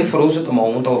 I think for us at the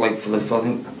moment, though, like for Liverpool, I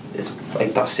think it's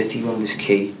like that City one was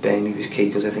key, Burnley was key,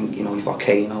 because I think, you know, you've got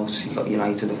Kane out, you've got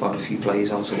United, they've got a few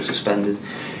players out, so suspended.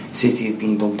 City have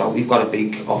been dumped out. We've got a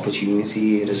big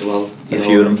opportunity here as well. A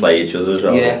few of them play each other as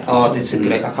well. Yeah, it's a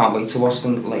great. I can't wait to watch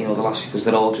them. Like, you know, the last, because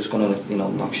they're all just going to, you know,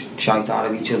 knock shite out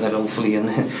of each other hopefully, and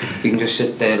we can just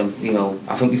sit there and, you know,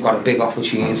 I think we've got a big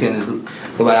opportunity. And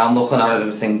the way I'm looking at it,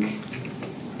 I think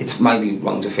it might be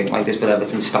wrong to think like this, but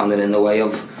everything's standing in the way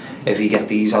of, if you get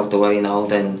these out the way now,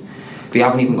 then we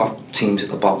haven't even got teams at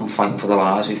the bottom fighting for the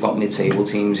lives. We've got mid-table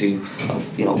teams who,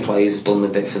 you know, players have done the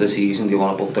bit for the season. They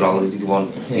want to book their holiday. They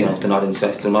want, you know, they're not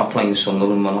interested. They're not playing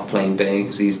Sunderland. We're not playing Burnley,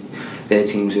 because they're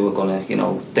teams who are gonna, you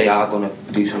know, they are gonna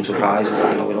do some surprises.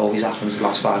 You know, it always happens the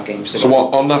last 5 games. So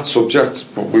on that subject,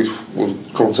 we'll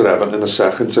come to Everton in a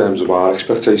second in terms of our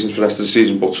expectations for the rest of the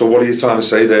season. But so what are you trying to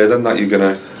say there then, that you're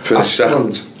gonna finish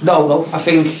second? No. I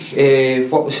think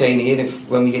what we're saying here,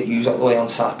 when we get used out the way on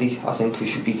Saturday, I think we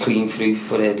should be clean through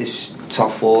for this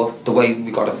top 4. The way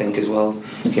we got to think as well,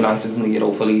 United in the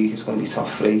Europa League is going to be top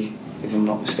 3, if I'm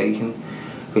not mistaken,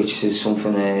 which is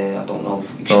something I don't know.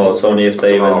 No, it's only if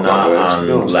they win that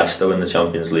and Leicester win the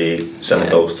Champions League, then it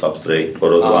goes top 3.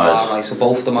 But otherwise, right, so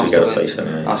both of them have to win.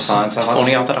 Anyway. That's fine. It's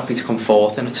funny how they're happy to come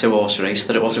 4th in a 2-horse race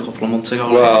that it was a couple of months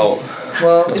ago. Well,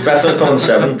 it's better than coming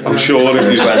 7th. I'm sure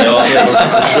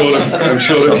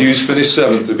if you finish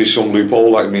 7th, there'd be some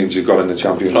loophole like means you've got in the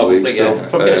Champions League still.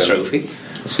 Probably a trophy.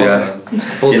 Yeah.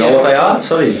 Do you know what they are?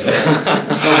 Sorry.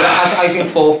 I think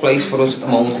 4th place for us at the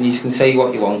moment, and you can say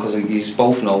what you want, because you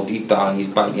both know deep down you're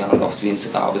biting your hand off to be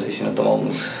in our position at the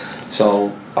moment.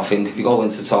 So I think if you go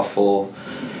into the top 4,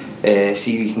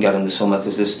 see if you can get in the summer,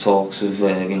 because there's talks of,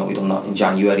 you know, we've done that in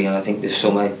January, and I think this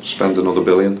summer spend another £1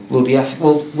 billion.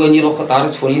 Well, when you look at that,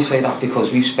 it's funny you say that,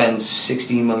 because we've spent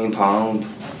 £16 million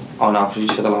on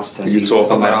average for the last 10 seasons. You're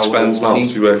talking net spends now,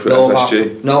 if you work for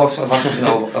FSG? No, I've actually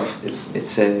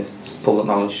it's public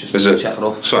knowledge, just check it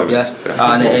up. Sorry, yeah.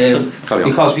 And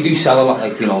because we do sell a lot,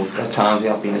 like, you know, at times we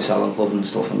have been a selling club and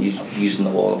stuff, and using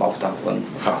the wall about that when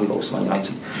Lukaku goes to Man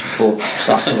United. But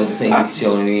that's another thing, you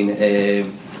know what I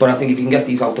mean? But I think if you can get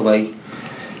these out the way,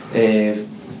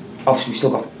 obviously we've still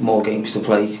got more games to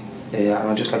play, and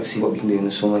I'd just like to see what we can do in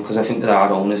the summer, because I think with our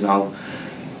owners now,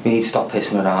 we need to stop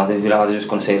pissing around. We're either just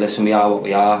going to say, listen, we are what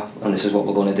we are, and this is what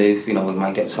we're going to do. You know, we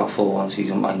might get top 4 one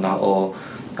season, might not, or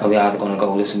are we either going to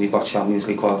go, listen, we've got Champions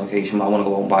League qualification, I want to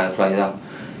go out and buy a player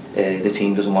that the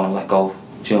team doesn't want to let go.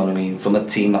 Do you know what I mean? From a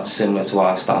team that's similar to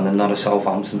our standard, not a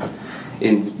Southampton.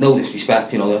 No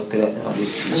disrespect, you know.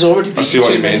 There's already been, I see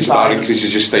what you mean, so that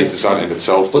increases your status in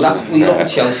itself. But that's, we look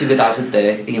at Chelsea with Hazard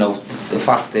there, you know, the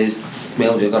fact is,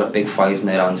 Real Madrid got a big fight in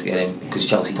their hands to get him, because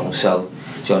Chelsea don't sell. Do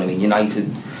you know what I mean? United,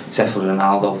 except for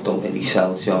Ronaldo, don't really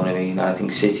sell. Do you know what I mean? And I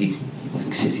think City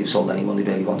have sold anyone they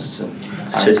really wanted to.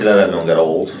 City let everyone get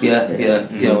old. Yeah.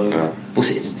 You know what I mean? But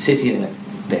City in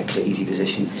their crazy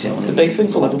position. Do you know what I mean? They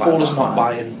think Liverpool is not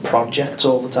buying projects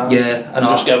all the time. Yeah, and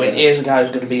just going, here's a guy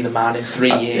who's going to be the man in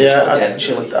 3 years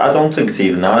potentially. I don't think it's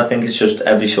even that. I think it's just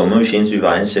every summer we seem to be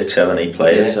buying 6, 7, 8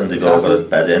 players, and they've all got a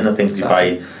bed in. I think we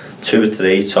buy 2 or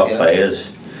 3 top players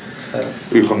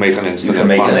who can make an instant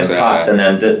impact, and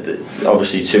then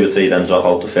obviously 2 or 3 then drop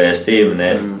out the first team,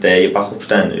 and they're your backups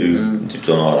then who have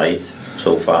done alright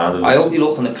so far. I hope you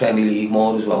look in the Premier League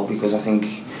more as well, because I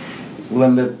think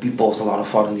remember we bought a lot of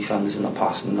foreign defenders in the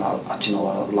past, and you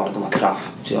know, a lot of them are crap.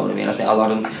 Do you know what I mean? I think a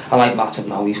lot of them, I like Matip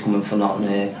now, he's coming from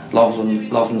nothing.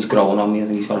 Lovren's growing on me. I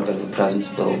think he's got a bit of a presence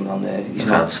building on there. I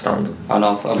can't stand him. I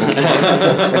know.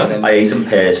 I hate him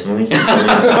personally.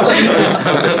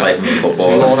 Just like him in football.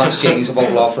 We all ask James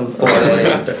about Lovren,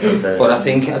 but I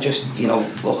think you know,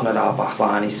 looking at our back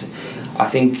line, I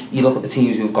think you look at the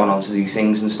teams who've gone on to do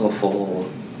things and stuff, or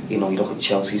you know, you look at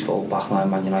Chelsea's old backline,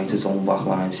 Man United's old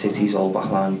backline, City's old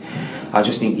backline. I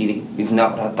just think we've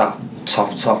not had that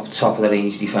top of the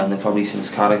range defender probably since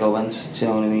Carragher went. Do you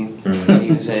know what I mean? When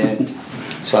he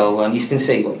was so, and you can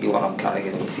say what you want on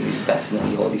Carragher, he was better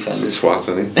than your defenders. He's a swat,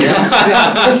 isn't he? Yeah,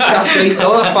 that's great.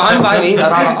 No, that's fine by me. I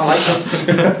like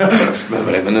him. I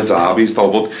remember him in the derbies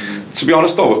though, but to be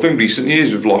honest though, I think recent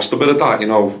years we've lost a bit of that, you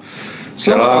know.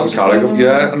 Gerrard and Carragher,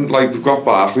 yeah, and like we've got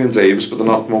Barkley and Davis, but they're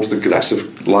not the most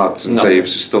aggressive lads, and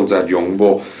Davis is still dead young,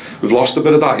 but we've lost a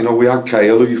bit of that. You know, we had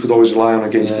Cahill, who you could always rely on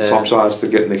against the top sides to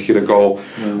get Nicky a goal.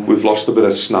 We've lost a bit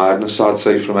of snideness, I'd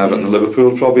say, from Everton and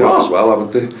Liverpool probably have as well,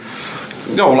 haven't they?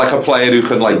 like a player who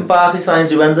can like. Didn't Barkley try and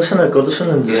do Henderson or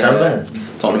Goodison in December?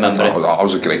 Don't remember it. That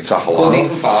was a great tackle. Couldn't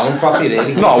even foul him properly,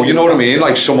 really. No, you know what I mean?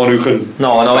 Like someone who can.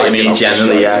 No, I know what you mean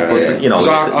generally, yeah. But, you know,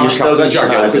 you still got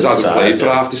Jack Gilchrist hasn't played for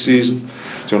half the season.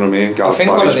 Do you know what I mean? Gareth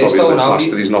Barry's probably the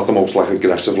bastard. He's not the most like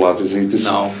aggressive lad, is he?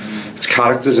 No. It's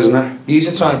characters, isn't it?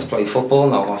 You're trying to play football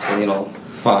now after, you know,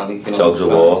 finally. You know, Dogs of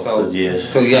War for years.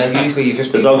 So yeah, usually you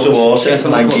just... The Dogs of War since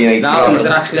 1980. Now he's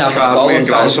actually having a ball and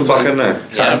Grayson back in there.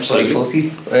 Yeah,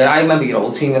 absolutely. I remember your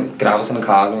old team at Gravis and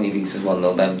Cardiff when you beat us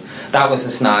 1-0 then. That was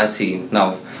the snide team.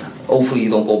 Now, hopefully you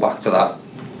don't go back to that.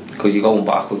 Because you're going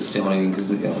backwards, do you know what I mean?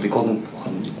 Because, you know, they couldn't...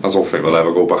 I don't think we'll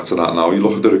ever go back to that now. You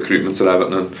look at the recruitment at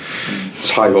Everton and it's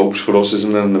high hopes for us,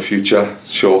 isn't it, in the future,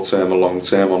 short term and long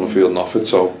term on the field and off it,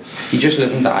 so... You just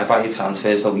live and die by your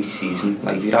transfers though each season.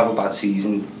 Like if you have a bad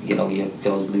season, you know,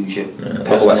 you'll lose your...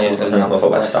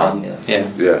 West Ham.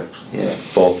 Yeah.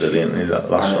 Bought brilliantly that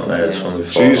last one before.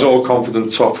 So he's all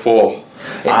confident top 4.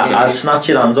 I'd snatch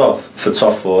your hand off for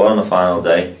top 4 on the final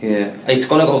day. Yeah, it's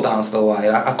going to go down still a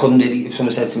while. I couldn't really, if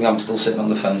someone said to me I'm still sitting on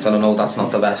the fence, and I know that's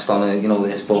not the best on a, you know,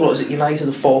 this, but... So what is it, United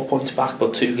are 4 points back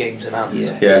but 2 games in hand?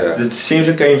 Yeah. It seems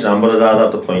like games in hand, but I'd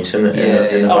have the points in the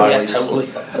yeah, totally.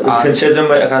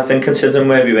 Considering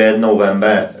where we were in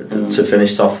November, to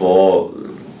finish top 4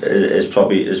 is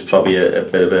probably a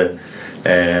bit of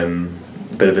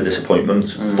a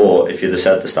disappointment. But if you'd have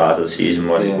said at the start of the season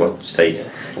what stake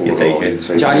you take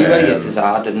it. January it was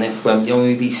hard, didn't it? When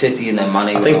we beat City and then Man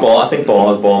U. I think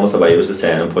Bournemouth away was the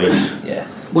turning point. Yeah.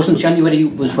 Wasn't January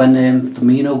was when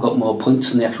Firmino got more points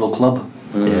than the actual club?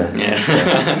 Yeah.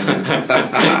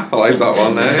 I like that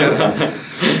one there.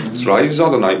 That's right. He's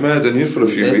had a nightmare, didn't you, for a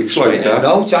few weeks like that?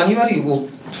 No, January. Well,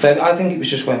 I think it was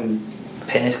just when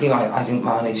personally, I think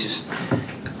Mane's just.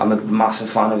 I'm a massive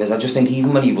fan of his. I just think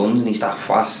even when he runs and he's that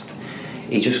fast,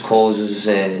 he just causes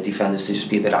defenders to just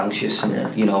be a bit anxious,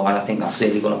 and, you know. And I think that's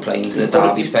really going to play into the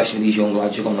derby, especially with these young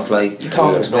lads you're going to play. You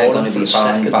can't ignore them going to be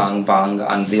bang,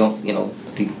 and they, you know.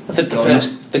 I think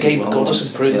the game with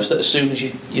Goodison proves that as soon as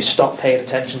you stop paying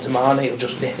attention to Mane, he'll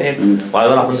just nip in. Why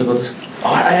what happens to Goodison?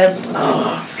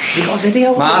 You got a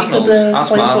video of he could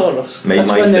play for us?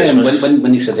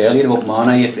 When you said earlier about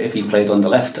Mane, if he played on the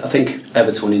left, I think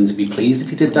Everton would be pleased if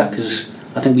he did that, because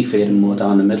I think we feared him more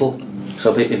down the middle.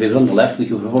 So if he was on the left, we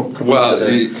could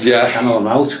probably channel him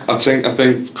out. I think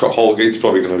Holgate's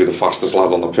probably going to be the fastest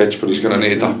lad on the pitch, but he's going to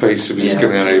need that pace if he's going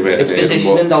to get anywhere. It's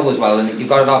positioning though as well, and you've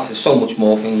got to have so much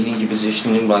more things. You need your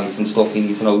positioning right and stuff. You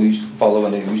need to know who's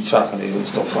following who, who's tracking who and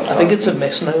stuff like that. I think it's a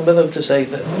misnomer though to say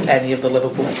that any of the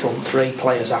Liverpool front 3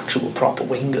 play as actual proper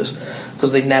wingers,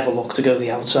 because they never look to go the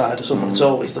outside or someone. It's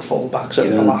always the full-backs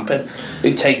overlapping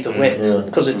who take the width,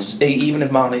 because it's even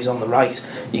if Mane's on the right,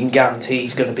 you can guarantee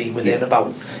he's going to be within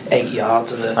about 8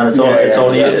 yards of the and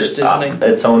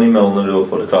it's only Milner who will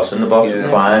put a cross in the box.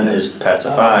 Klein is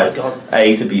petrified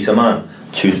to beat a man,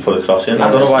 2 to put a cross in. I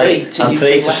don't know why, and 3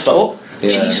 to stop.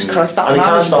 Jesus Christ, that and he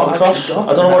can't stop a cross. I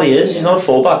don't know what he is. He's not a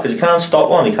full-back, because he can't stop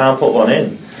one, he can't put one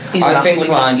in. I think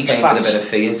Klein's playing with a bit of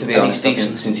fear, to be honest,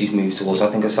 since he's moved to us.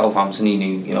 I think at Southampton he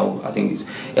knew, you know, I think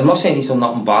I'm not saying he's done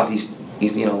nothing bad, he's,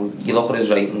 you know, you look at his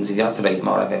ratings, if you had to rate him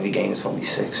out of every game, it's probably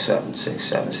 6-7,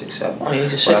 6-7, 6-7. I mean,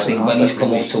 he's a 6.5. But I think when he's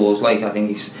come up to us, like, I think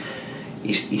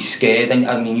he's scared, and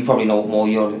I mean, you probably know more,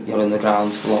 you're in the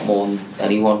ground a lot more than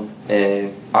anyone.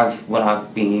 When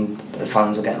I've been, the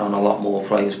fans are getting on a lot more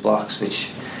players blacks,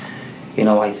 which, you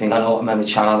know, I remember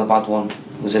Chan had a bad one.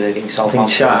 Was it against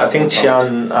Southampton? I think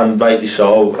Chan, and rightly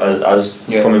so, as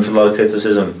coming from a lot of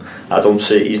criticism, I don't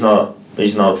see, he's not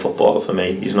a footballer for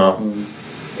me. He's not.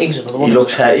 He's another one. He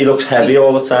looks heavy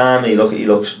all the time. He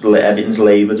looks everything's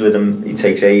laboured with him. He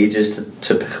takes ages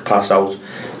to pass out.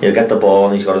 He'll get the ball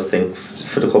and he's got to think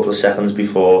for a couple of seconds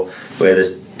before,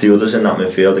 whereas the others in that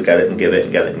midfield to get it and give it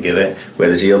and get it and give it.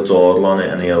 Whereas he'll dawdle on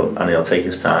it and he'll take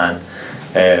his time.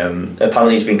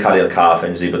 Apparently he's been carrying a calf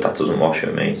injury, but that doesn't wash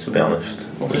with me, to be honest.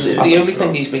 The only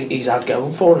thing he's had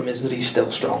going for him is that he's still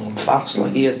strong and fast.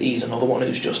 Like he's another one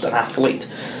who's just an athlete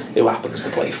who happens to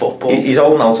play football. He's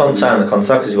holding out on signing the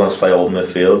contract because he wants to play holding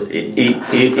midfield.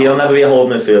 He'll never be a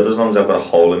holding midfield as long as I've got a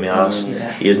hole in my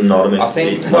ass. He is not a midfield. I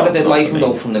think what I did like him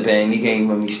though from the Burnley game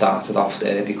when we started off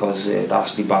there, because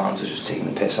Ashley Barnes was just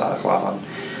taking the piss out of Clavan,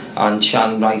 and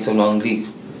Chan, right or wrongly,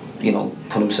 you know,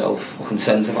 put himself fucking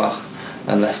centre back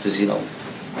and left us, you know,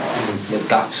 with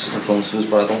gaps in front of us.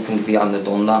 But I don't think if he hadn't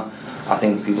done that, I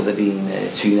think we would have been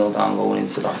 2-0 down going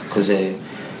into that, because you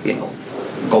know,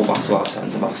 go back to our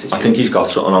centre back situation. I think he's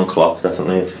got something on Klopp,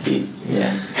 definitely. He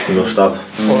must have.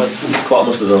 Klopp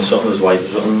must have done something with his wife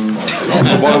or something.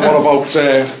 So what about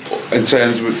in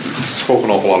terms of, spoken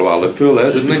an awful lot about Liverpool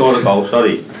there, didn't he? Before the goal,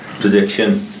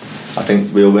 prediction I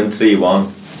think we'll win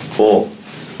 3-1, but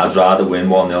I'd rather win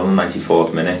 1-0 in the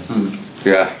 94th minute.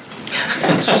 Yeah.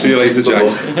 See you later,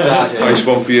 Jack. Nice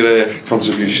one for your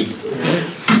contribution.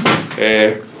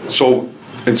 So,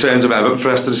 in terms of Everton for the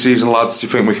rest of the season, lads, do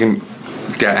you think we can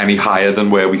get any higher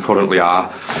than where we currently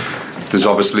are? There's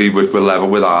obviously, we're level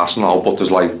with Arsenal, but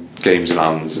there's like games in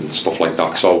hands and stuff like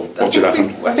that. So, what do you reckon?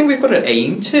 I think we've got an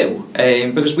aim to,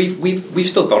 because we've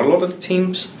still got a lot of the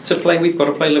teams to play. We've got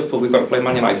to play Liverpool, we've got to play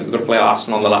Man United, we've got to play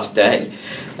Arsenal on the last day.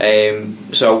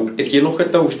 So, if you look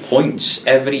at those points,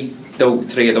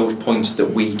 three of those points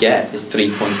that we get is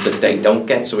 3 points that they don't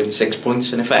get, so it's 6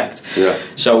 points in effect. Yeah.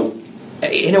 So,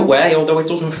 in a way, although it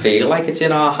doesn't feel like it's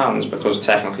in our hands because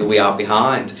technically we are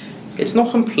behind, it's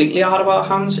not completely out of our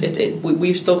hands.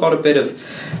 We've still got a bit of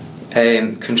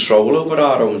control over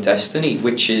our own destiny,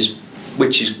 which is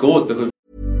good because.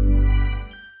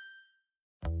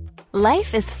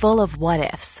 Life is full of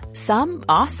what-ifs. Some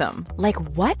awesome, like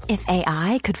what if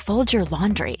AI could fold your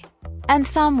laundry? And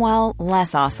some, well,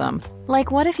 less awesome,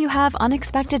 like what if you have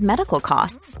unexpected medical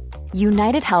costs?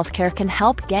 United Healthcare can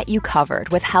help get you covered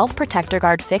with Health Protector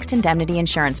Guard fixed indemnity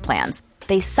insurance plans.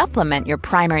 They supplement your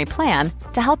primary plan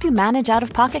to help you manage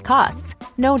out-of-pocket costs.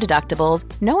 No deductibles,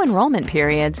 no enrollment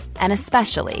periods, and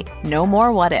especially no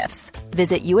more what-ifs.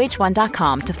 Visit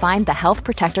uh1.com to find the Health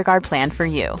Protector Guard plan for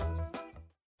you.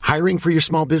 Hiring for your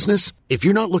small business? If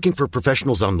you're not looking for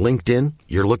professionals on LinkedIn,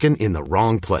 you're looking in the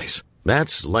wrong place.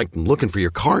 That's like looking for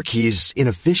your car keys in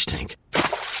a fish tank.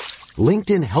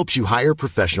 LinkedIn helps you hire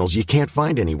professionals you can't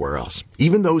find anywhere else,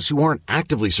 even those who aren't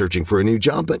actively searching for a new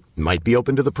job but might be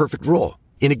open to the perfect role.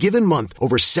 In a given month,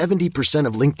 over 70%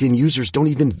 of LinkedIn users don't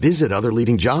even visit other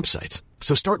leading job sites.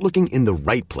 So start looking in the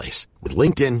right place. With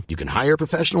LinkedIn, you can hire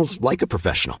professionals like a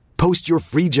professional. Post your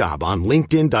free job on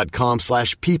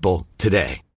linkedin.com/people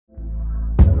today.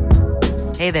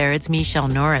 Hey there, it's Michelle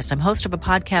Norris. I'm host of a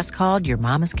podcast called Your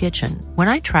Mama's Kitchen. When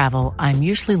I travel, I'm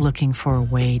usually looking for a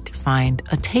way to find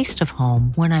a taste of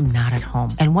home when I'm not at home.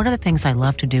 And one of the things I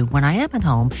love to do when I am at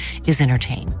home is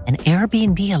entertain. And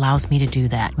Airbnb allows me to do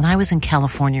that. When I was in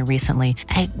California recently,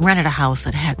 I rented a house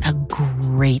that had a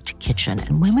great kitchen.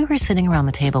 And when we were sitting around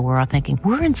the table, we're all thinking,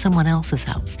 we're in someone else's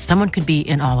house. Someone could be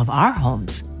in all of our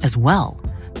homes as well.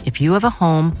 If you have a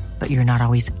home, but you're not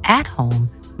always at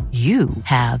home, you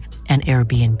have an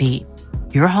Airbnb.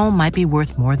 Your home might be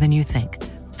worth more than you think.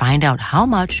 Find out how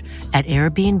much at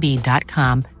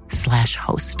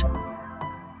airbnb.com/host.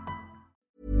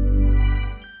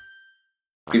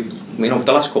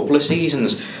 The last couple of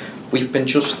seasons, we've been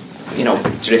just,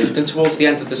 drifting towards the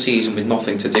end of the season with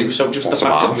nothing to do. So just the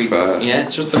fact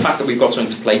that we've got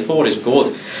something to play for is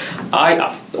good.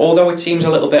 Although it seems a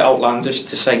little bit outlandish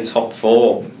to say top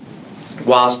four,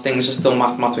 whilst things are still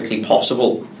mathematically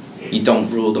possible, you don't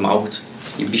rule them out.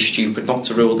 You'd be stupid not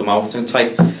to rule them out. And it's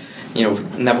like,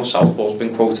 Neville Southall's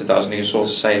been quoted as, and he was sort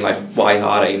of saying, like, why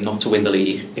our aim not to win the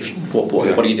league?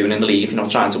 What are you doing in the league if you're not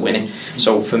trying to win it?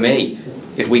 So for me,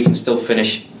 if we can still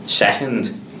finish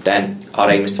second, then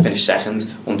our aim is to finish second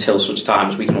until such time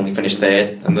as we can only finish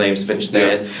third, and the aim is to finish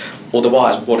third.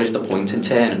 Otherwise, what is the point in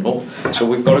turning up? So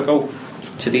we've got to go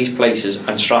to these places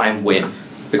and try and win,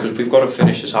 because we've got to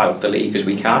finish as high up the league as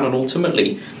we can. And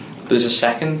ultimately, there's a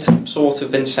second sort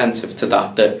of incentive to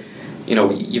that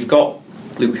you've got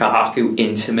Lukaku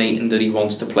intimating that he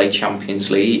wants to play Champions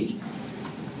League.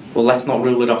 Well, let's not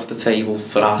rule it off the table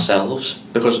for ourselves,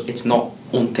 because it's not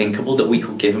unthinkable that we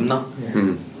could give him that.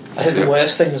 I think the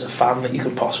worst thing as a fan that you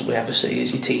could possibly ever see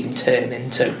is your team turn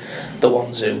into the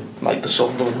ones who, like the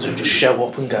Sunderlands, who just show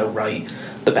up and go, right,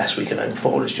 the best we can hope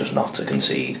for is just not to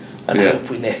concede and hope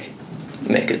we nick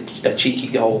a cheeky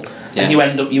goal. And you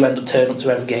end up turning up to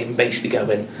every game and basically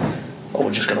going,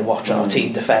 we're just going to watch our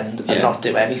team defend and not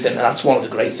do anything. And that's one of the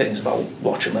great things about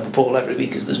watching Liverpool every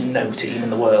week, is there's no team in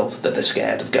the world that they're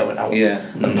scared of going out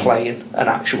and playing an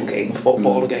actual game of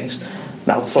football against.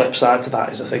 Now the flip side to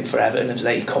that is, I think, for Everton, if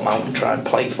they come out and try and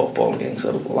play football against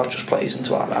them, well, that just plays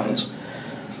into our hands.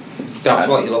 That's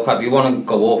what you look at. If you want to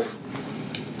go up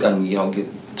and you're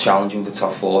challenging for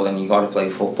top four, then you got to play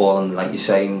football. And like you're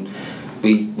saying,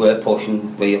 we're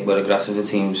pushing, we're aggressive at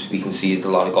teams. We concede a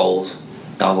lot of goals.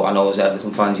 Now I know as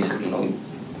Everton fans,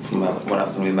 from what I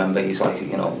can remember, he's like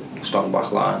strong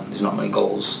back line. There's not many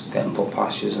goals getting put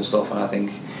past you and stuff. And I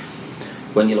think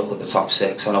when you look at the top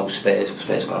six, I know Spurs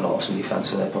got an awesome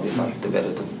defence, so they're probably like the bit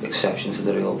of the exception to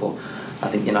the rule. But I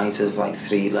think United have like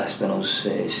 3 less than us,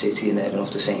 City, and they're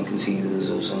enough the same conceded as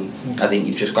us. And I think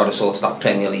you've just got to sort of that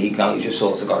Premier League now. You just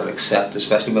sort of got to accept,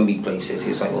 especially when we play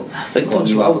City. It's like, well,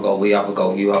 you have a goal, we have a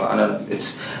goal, you have. And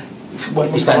it's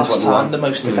when was the last time the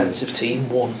most defensive team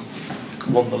won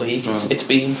the league? It's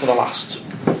been for the last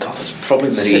It's probably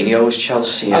Mourinho's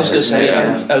Chelsea. I was going to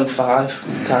say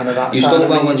 05, kind of that. He's done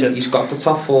well when he's got the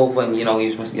top four, when, you know, I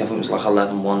think it was like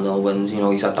 11-1-0 wins, you know,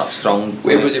 he's had that strong...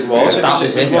 It was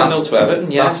 1-0 to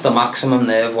Everton, yeah. That's the maximum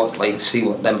there of what, like, to see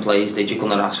what them players did. You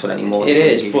couldn't ask for any more. It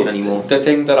is, but the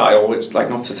thing that I always, like,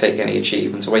 not to take any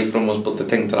achievement away from us, but the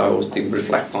thing that I always do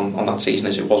reflect on that season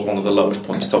is it was one of the lowest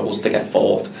points totals to get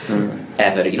fourth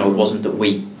ever. You know, it wasn't that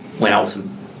we went out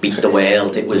and beat the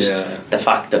world, it was the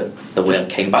fact that the world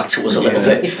came back to us a little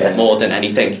bit more than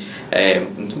anything.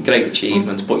 Great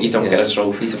achievement, but you don't get a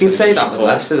trophy. You can say that with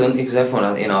Leicester, don't you? Because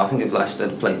everyone, you know, I think if Leicester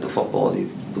played the football,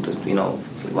 you know,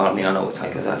 well, I mean, I know it's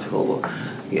hypothetical, but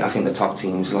yeah, I think the top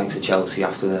teams, like Chelsea,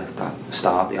 after that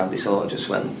start they had, they sort of just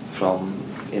went from,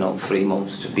 you know, 3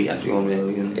 months to beat everyone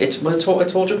really. And it's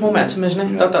all just momentum,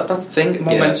 isn't it? That's the thing.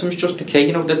 Momentum's just the key.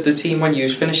 You know, the team when you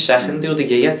finished second the other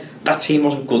year, that team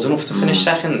wasn't good enough to finish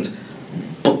second,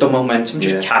 but the momentum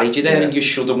just carried you there, and you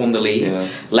should have won the league.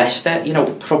 Leicester, you know,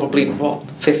 probably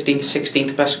 15th,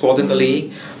 16th best squad in the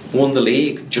league, won the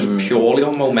league just purely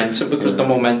on momentum, because the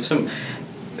momentum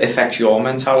affects your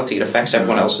mentality, it affects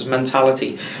everyone else's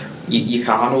mentality. You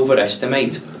can't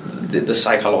overestimate the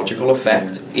psychological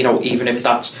effect, you know, even if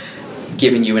that's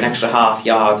giving you an extra half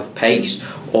yard of pace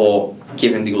or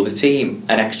giving the other team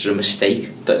an extra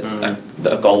mistake that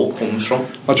a goal comes from.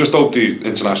 I just hope the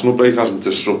international break hasn't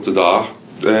disrupted our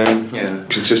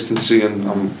consistency and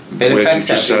what you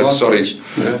just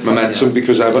said, momentum,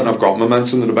 because Everton have got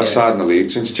momentum. They're the best side in the league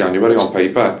since January on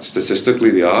paper, statistically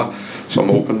they are, so I'm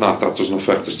hoping that doesn't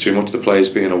affect us too much, the players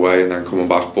being away and then coming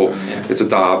back, but it's a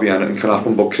derby and it can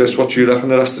happen. But Chris, what do you reckon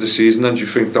the rest of the season then? Do you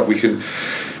think that we can,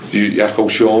 do you echo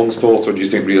Sean's thoughts, or do you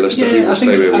think realistically we'll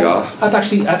stay where we are? I'd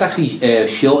actually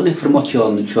shorten it from what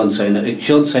Sean's saying.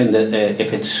 Sean's saying that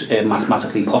if it's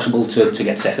mathematically possible to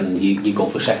get second, you go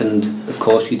for second. Of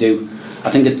course you do. I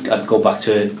think I'd go back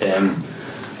to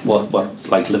what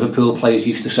like Liverpool players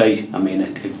used to say. I mean,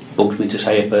 it bugs me to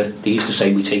say it, but they used to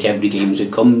say we take every game as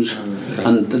it comes,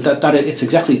 and that it's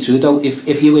exactly true though.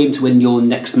 If you aim to win your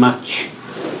next match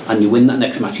and you win that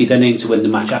next match, you then aim to win the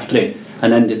match after it.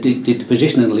 And then the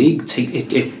position in the league,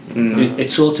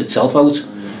 it sorts itself out.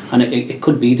 And it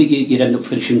could be that you'd end up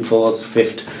finishing 4th,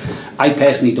 5th. I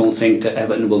personally don't think that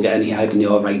Everton will get any higher than they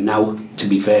are right now, to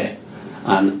be fair.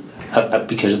 And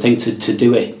because I think to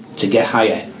do it, to get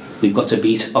higher, we've got to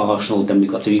beat Arsenal, then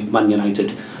we've got to beat Man United.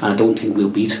 And I don't think we'll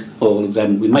beat all of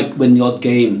them. We might win the odd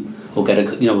game or get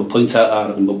a point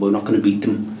out of them, but we're not going to beat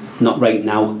them. Not right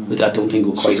now, but I don't think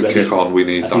we're quite ready. To kick on, we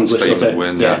need that statement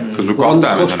win, because we've got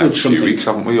them in the next few weeks,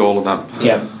 haven't we? All of them.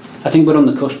 Yeah, I think we're on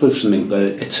the cusp of something, but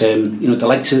it's the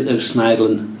likes of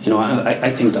Sneijderlin. You know,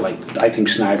 I think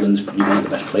Sneijderlin's probably one of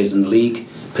the best players in the league,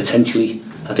 potentially.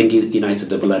 I think United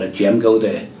will let a gem go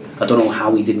there. I don't know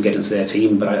how he didn't get into their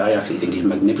team, but I actually think he's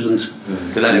magnificent.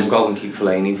 To let him go and keep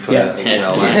Fellaini for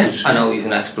I know he's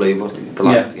an ex-Blue, but the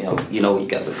lad, you know what you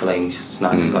get with Fellaini.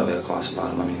 Sneijderlin's got a bit of class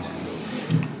about him. I mean.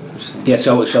 Yeah,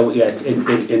 so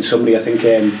in summary, I think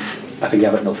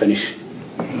Everton will finish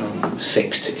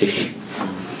 6th-ish.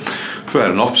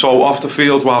 Fair enough. So off the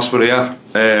field, whilst we're here,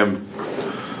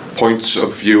 points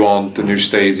of view on the new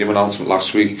stadium announcement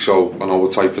last week. So I know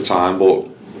we're tight for time, but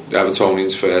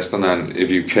Evertonians first, and then if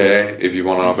you care, if you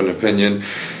want to have an opinion,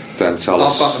 then tell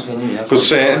us. I've got an opinion. Because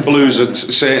certain Blues and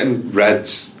certain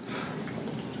Reds,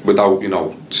 without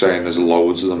saying there's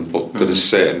loads of them, but there is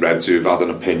certain Reds who've had an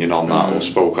opinion on that or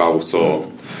spoke out, or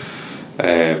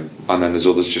and then there's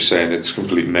others just saying it's a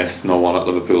complete myth, no one at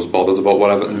Liverpool's bothered about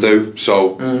what Everton do.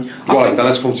 So right, then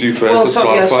let's come to you first.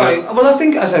 Well, I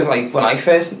think as when I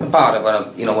first about it,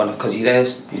 because you heard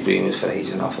these rumours for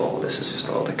ages and I thought, this is just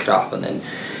all the crap, and then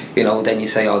then you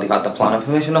say, they've had the planning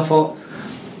permission. I thought,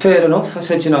 fair enough. I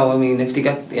said, I mean, if they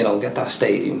get that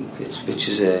stadium, which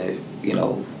is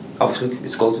obviously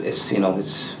it's good.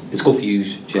 It's good for you. Do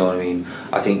you know what I mean?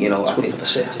 I think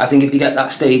I think if you get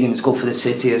that stadium, it's good for the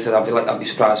city. So I'd be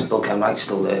surprised if Bill Kenwright's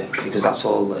still there, because that's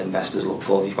all that investors look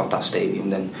for. If you've got that stadium,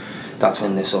 then that's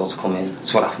when they sort of come in.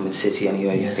 It's what happened with City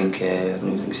anyway. I don't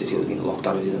even think City would have been locked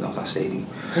out if they didn't have that stadium.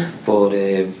 But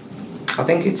I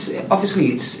think it's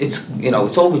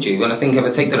overdue. And I think if I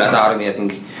take the red out of me, I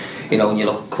think. When you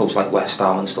look at clubs like West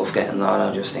Ham and stuff getting that,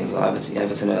 I just think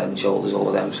Everton are head and shoulders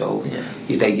over them. So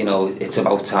you think it's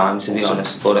about time, to be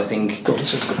honest. But I think one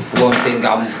thing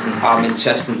I'm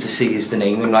interested to see is the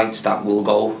naming rights that will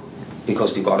go,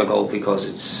 because they've got to go, because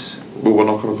it's. But we're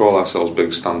not going to call ourselves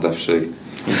Big Stand FC.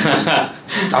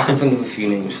 I can think of a few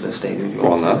names for the stadium.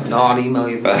 Go on then. No, I'll email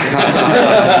you. But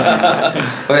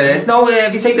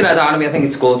if you take the red out of me, I think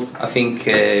it's good. I think.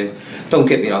 Don't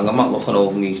get me wrong, I'm not looking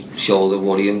over my shoulder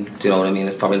worrying, do you know what I mean?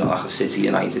 It's probably not like a City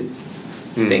United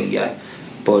thing, yeah.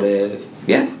 But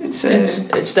yeah,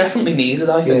 it's definitely needed,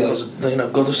 I think, because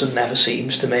Goodison never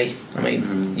seems to me. I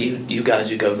mean, you guys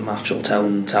who go to the match will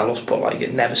tell us, but like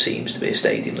it never seems to be a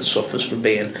stadium that suffers from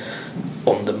being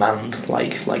undermanned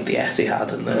like the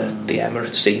Etihad and the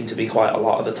Emirates seem to be quite a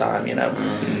lot of the time.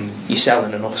 You're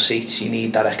selling enough seats, you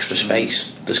need that extra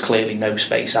space. There's clearly no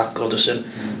space at Goodison.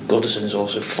 Goodison is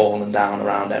also falling down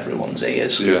around everyone's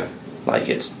ears. Yeah, like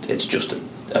it's just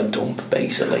a dump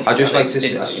basically. I'd just like to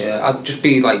say, I'd just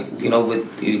be like,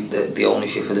 with the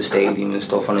ownership of the stadium and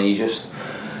stuff, and you just,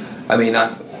 I mean,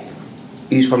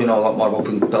 you probably know a lot more about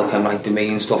Bill Kenwright than me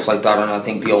and stuff like that, and I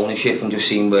think the ownership and just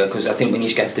seeing where, because I think when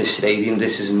you get this stadium,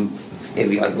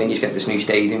 when you get this new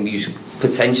stadium, you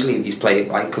potentially, if you play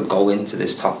it right, could go into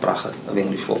this top bracket of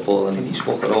English football, and if you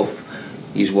fuck it up,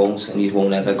 you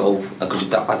won't ever go,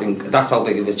 because I think that's how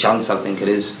big of a chance I think it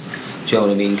is. Do you know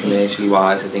what I mean? Commercially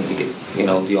wise, I think we get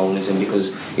the owners in,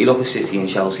 because you look at City and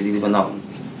Chelsea, they were not.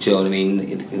 Do you know what I mean?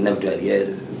 It never really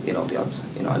heard. The odds.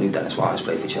 I knew Dennis Wise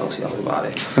played for Chelsea. That was about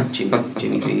it.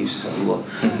 Jimmy Greaves.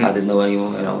 I didn't know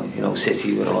anyone.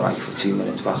 City were all right for 2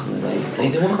 minutes back in the day.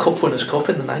 They won a Winners' Cup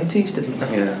in the 90s, didn't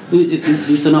they? Yeah.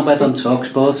 Who's done our bet on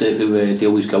TalkSport? Who they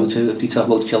always go to if they talk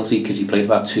about Chelsea, because he played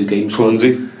about 2 games.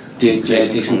 Cundy.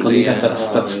 Jason Cundy,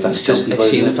 that's Chelsea. I've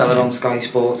seen a fella on Sky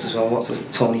Sports as well. What's his,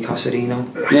 Tony Caserino?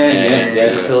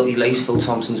 Yeah. He laced Phil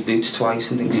Thompson's boots twice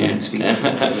and things.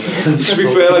 To be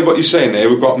fair, like what you're saying there,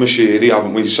 we've got Mashiri,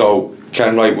 haven't we? So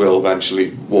Kenwright will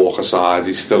eventually walk aside.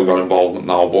 He's still got involvement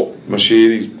now, but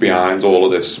Mashiri's behind all of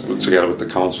this together with the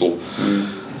council,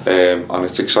 and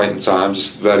it's exciting times.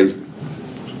 It's very,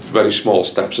 very small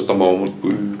steps at the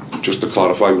moment. Just to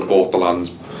clarify, we bought the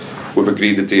land. We've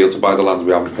agreed a deal to buy the land.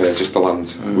 We haven't purchased the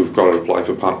land. We've got to apply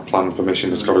for planning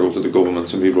permission. It's got to go to the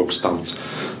government and be rubber stamped.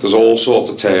 There's all sorts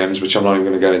of terms which I'm not even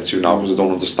going to get into now because I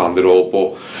don't understand it all.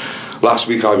 But last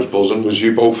week I was buzzing. Was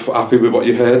you both happy with what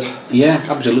you heard? Yeah,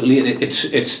 absolutely.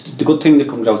 It's the good thing that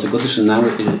comes out of Goodison now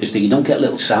is that you don't get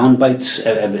little sound bites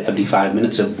every 5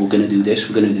 minutes of we're going to do this,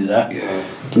 we're going to do that. Yeah.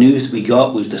 The news that we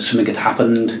got was that something had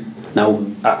happened. Now,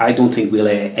 I don't think we'll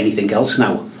hear anything else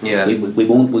now. Yeah. We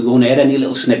won't hear any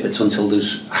little snippets until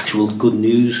there's actual good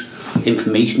news,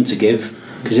 information to give.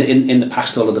 Because in the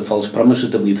past, all of the false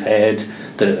promises that we've heard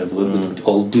that were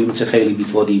all doomed to failure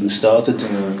before they even started,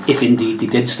 if indeed they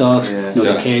did start,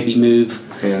 the Kirby move.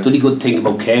 The only good thing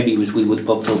about Kirby was we would have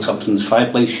got Phil Thompson's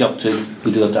fireplace shop too.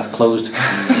 We do have that closed.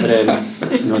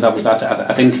 But that was that.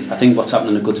 I think what's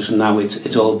happening at Goodison now,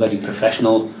 it's all very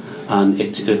professional, and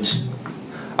it's.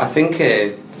 I think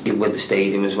with the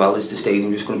stadium as well, is the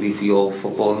stadium just going to be for your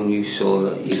footballing use,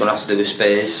 or you're going to have to do a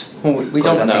space? Well, we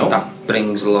don't know. I think that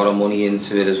brings a lot of money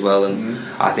into it as well, and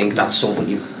I think that's something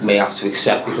you may have to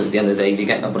accept, because at the end of the day, you're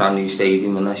getting a brand new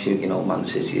stadium, unless you Man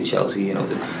City or Chelsea, you're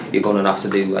going to have to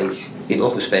do like. You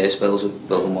look at Spurs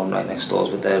building one right next door,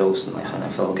 but they're hosting like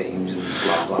NFL games and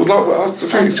blah blah. Well, I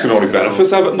think it can only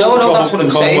benefit Everton. No, that's what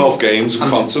I'm saying. Commonwealth games and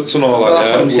concerts and all that.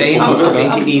 That's what I'm saying. I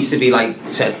think it needs to be like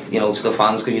said, to the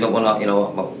fans, because you don't want to,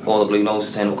 all the blue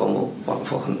noses turn up going, well,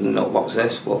 what was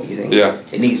this? What do you think? Yeah.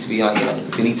 It needs to be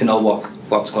like, you need to know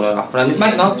what's going to happen, and it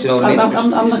might not. Do you know what I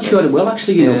mean? I'm not sure it will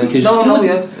actually. Because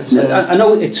I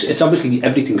know it's obviously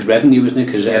everything's revenue, isn't it?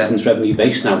 Because everything's revenue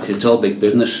based now. Because it's all big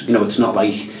business. It's not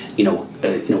like.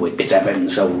 It's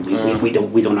Everton, so we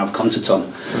don't have concerts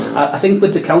on. I think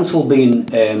with the council being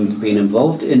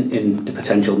involved in the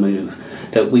potential move,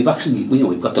 that we've actually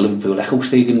we've got the Liverpool Echo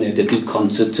Stadium there that do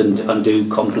concerts and do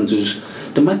conferences.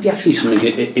 There might be actually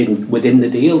something within the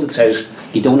deal that says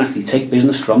you don't actually take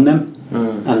business from them,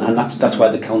 and that's why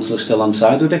the council is still on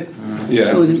side with it.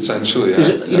 Potentially.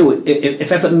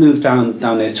 If Everton moved down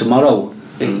there tomorrow.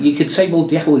 You could say, well,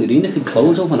 the Echo Arena could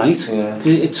close overnight.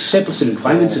 It's surplus to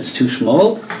requirements, it's too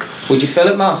small. Would you fill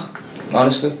it, Mark?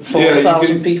 Honestly?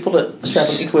 4,000 people at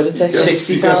 70 quid a ticket?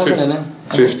 60,000, isn't it?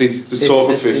 50. There's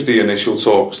talk of 50 initial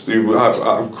talks.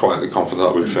 I'm quite confident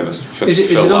that we'll finish.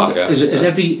 Is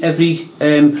every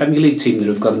Premier League team that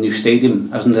have got a new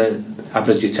stadium, hasn't the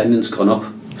average attendance gone up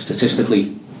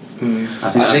statistically? I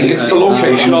think it's the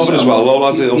location of it as well, though,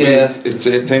 lads.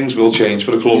 Things will change for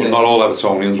the club. Not all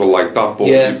Evertonians will like that, but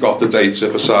you've got the day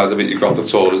tripper side of it, you've got the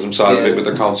tourism side of it. With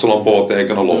the council on board, they're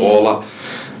going to love all that.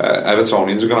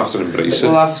 Evertonians are going to have to embrace it.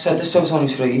 Well, I've said this to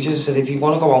Evertonians for ages. I said, if you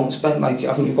want to go out and spend, I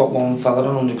think you've got one fella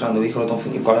on £100 a week, or I don't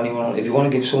think you've got anyone. If you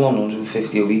want to give someone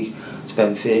 150 a week,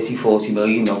 spend 30-40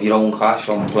 million of your own cash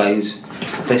on players,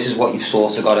 this is what you've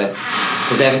sort of got to.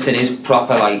 Because Everton is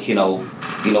proper,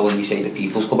 when you say the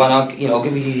People's Club, and I'll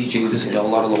give you due, there's a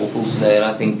lot of locals there,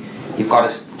 and I think you've got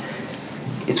to,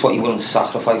 it's what you're willing to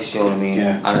sacrifice, you know what I mean?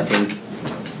 And I think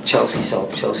Chelsea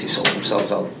sold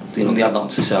themselves out. You know, they had nothing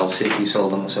to sell. City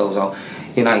sold themselves out.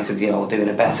 United, you know, doing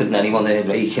it better than anyone. They're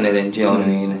raking it in, do you know what I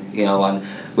mean? You know, and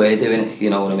we're doing it, you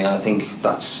know what I mean? I think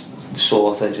that's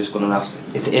sort of just going to have to...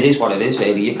 It is what it is,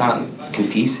 really. You can't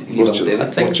compete if you don't do it.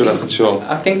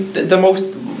 I think the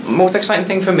most exciting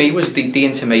thing for me was the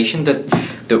intimation that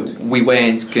we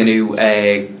weren't going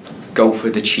to go for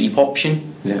the cheap option.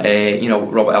 You know,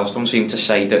 Robert Elstone seemed to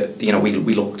say that, you know,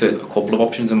 we looked at a couple of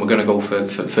options and we're going to go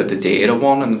for the dearer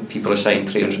one, and people are saying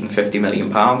 £350 million.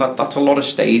 That's a lot of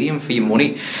stadium for your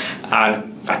money,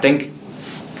 and I think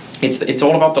it's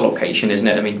all about the location, isn't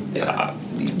it? I mean,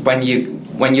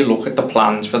 when you look at the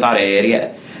plans for that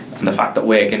area and the fact that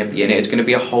we're going to be in it, it's going to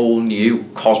be a whole new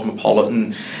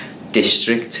cosmopolitan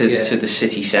district to the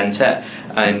city centre.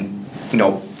 And you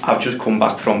know, I've just come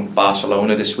back from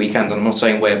Barcelona this weekend, and I'm not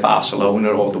saying we're Barcelona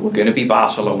or that we're going to be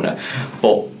Barcelona,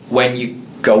 but when you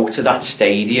go to that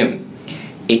stadium,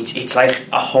 it's like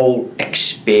a whole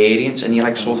experience, and you're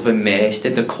like sort of immersed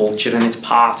in the culture, and it's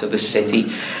part of the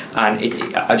city. And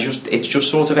it just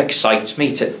sort of excites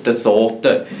me to the thought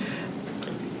that,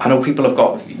 I know people have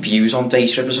got views on day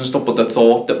trippers and stuff, but the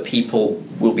thought that people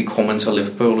will be coming to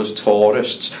Liverpool as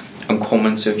tourists and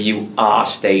coming to view our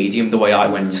stadium the way I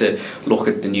went to look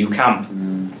at the new camp,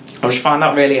 I just find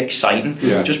that really exciting.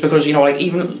 Just because, you know, like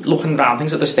even looking around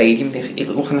things at the stadium,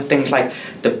 looking at things like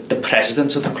the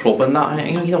presidents of the club and that,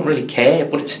 you know, you don't really care,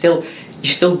 but it's still, you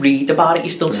still read about it, you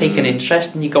still take an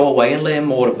interest, and you go away and learn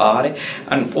more about it,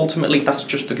 and ultimately that's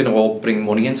just going to all bring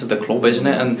money into the club, isn't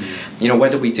it? And you know,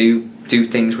 whether we do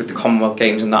things with the Commonwealth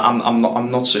Games and that, I'm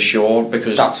not so sure,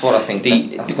 because that's what I think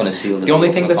that's going to seal the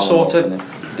only thing that sort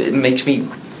of it makes me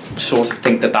sort of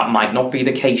think that might not be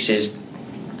the case is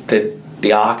that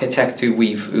the architect who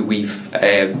we've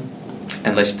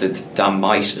enlisted, Dan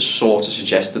Mice, has sort of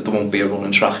suggested there won't be a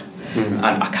running track, and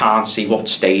I can't see what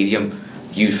stadium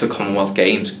used for Commonwealth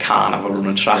Games can't have a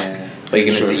running track. What are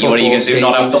you going to do? What are you going to do?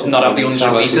 Not have the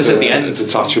 100 metres at the end? A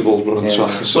detachable running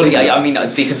track. Well, yeah, I mean,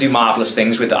 they can do marvellous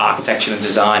things with the architecture and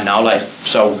design now, like,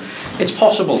 so it's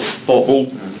possible, but...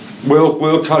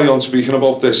 We'll carry on speaking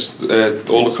about this.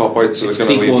 All the cop-outs are going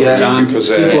to leave because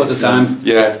they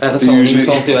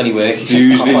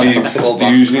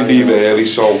usually leave early,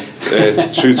 so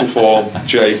true to form,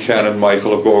 Jay, Ken and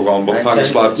Michael have gone on, but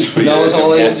thanks lads for your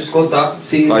input.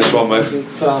 Nice one, mate.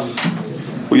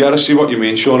 Well, yeah, I see what you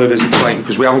mean, Sean. It is exciting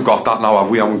because we haven't got that now, have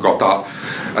we? Haven't got that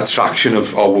attraction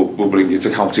of, oh, we'll bring you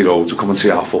to County Road to come and see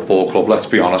our football club. Let's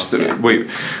be honest, we,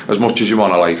 as much as you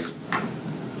want to like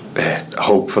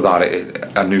hope for that,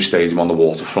 a new stadium on the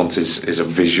waterfront is a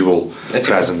visual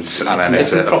presence, and then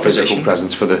it's a physical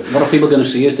presence for the... What are people going to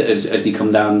see as they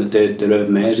come down the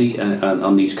River Mersey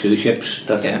on these cruise ships?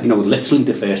 That you know, literally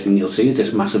the first thing you'll see is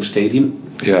this massive stadium,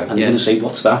 and you're going to say,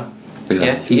 what's that?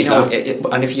 You know,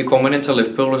 and if you're coming into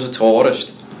Liverpool as a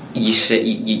tourist,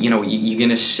 you know, you're going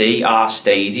to see our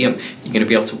stadium. You're going to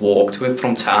be able to walk to it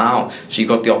from town. So you've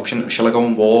got the option: shall I go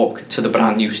and walk to the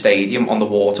brand new stadium on the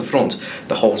waterfront,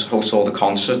 the host all the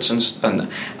concerts and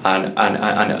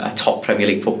a top Premier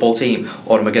League football team,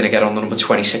 or am I going to get on the number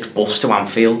 26 bus to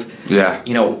Anfield?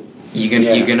 You know, you're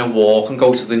going to walk and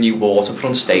go to the new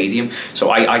waterfront stadium. So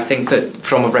I think that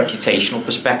from a reputational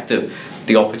perspective,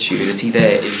 the opportunity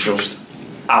there is just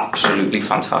absolutely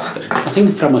fantastic. I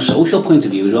think from a social point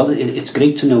of view as well, it's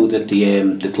great to know that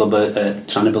the club are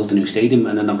trying to build a new stadium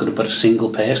and they're not going to put a single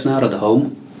person out of the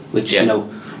home, which you know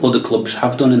other clubs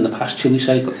have done in the past, shall we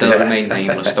say? But they'll remain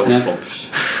nameless, those clubs.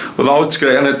 Well, no, it's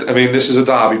great, and I mean, this is a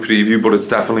derby preview, but it's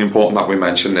definitely important that we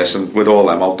mention this, and with all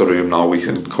them out the room now, we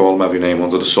can call them every name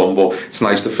under the sun, but it's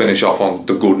nice to finish off on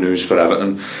the good news for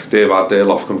Everton. They've had their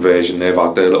loft conversion, they've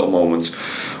had their little moments.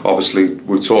 Obviously,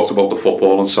 we talked about the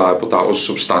footballing side, but that was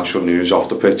substantial news off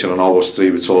the pitch, and I know us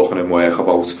three were talking in work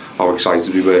about how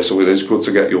excited we were, so it is good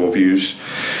to get your views.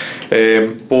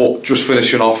 But just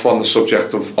finishing off on the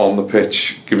subject of on the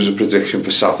pitch, give us a prediction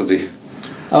for Saturday.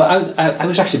 I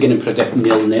was actually going to predict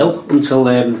 0-0 until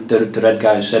the Red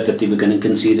guys said that they were going to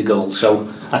concede a goal. So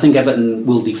I think Everton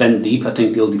will defend deep. I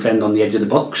think they'll defend on the edge of the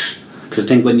box, because I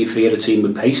think when you fear a team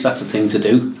with pace, that's the thing to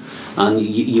do, and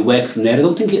you work from there. I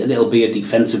don't think it'll be a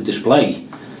defensive display,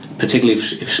 particularly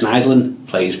if Schneiderlin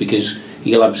plays, because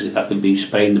he'll have be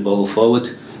spraying the ball forward,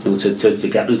 you know, to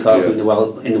get Lukaku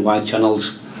in the wide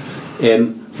channels.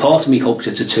 Part of me hopes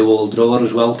it's a 2-2 draw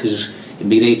as well, because it'd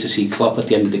be great to see Klopp at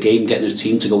the end of the game getting his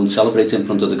team to go and celebrate in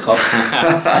front of the Kop.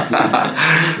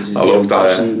 I love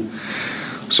that.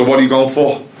 So what are you going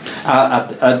for?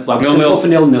 I'm going to go for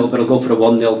 0-0, but I'll go for a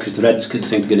 1-0 because the Reds could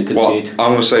think they're going to concede.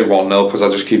 I'm going to say 1-0 because I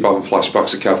just keep having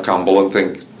flashbacks of Kev Campbell and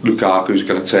think Lukaku's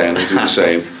going to turn and do the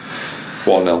same.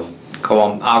 1-0. Go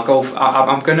on, I'm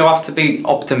going to have to be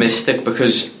optimistic,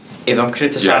 because if I'm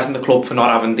criticising the club for not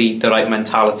having the right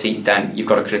mentality, then you've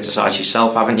got to criticise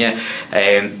yourself, haven't you?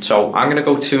 So I'm going to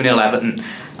go 2-0 Everton.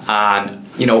 And,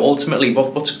 you know, ultimately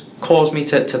what's caused me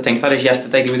to think that is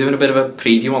yesterday they were doing a bit of a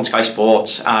preview on Sky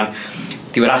Sports, and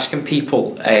they were asking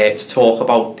people to talk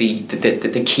about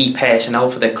the key personnel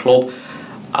for their club.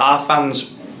 Our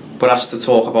fans were asked to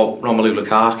talk about Romelu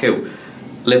Lukaku.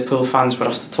 Liverpool fans were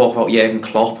asked to talk about Jurgen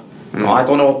Klopp. Now, I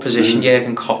don't know what position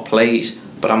Jurgen Klopp plays,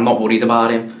 but I'm not worried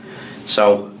about him.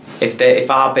 So if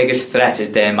our biggest threat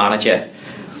is their manager,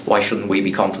 why shouldn't we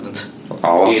be confident?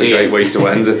 Oh, that's a great way to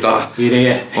end it, that.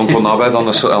 Uncle Nabed on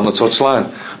the touchline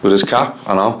with his cap,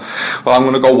 I know. Well, I'm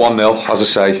going to go 1-0, as I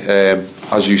say.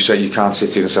 As you say, you can't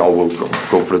sit here and say, oh, we'll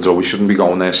go for a draw. We shouldn't be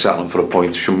going there settling for a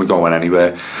point. We shouldn't be going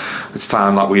anywhere. It's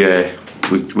time that we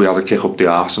had a kick up the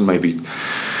arse and maybe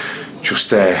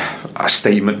just a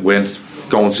statement win.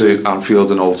 Going to Anfield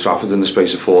and Old Trafford in the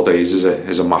space of 4 days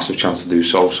is a massive chance to do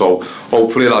so. So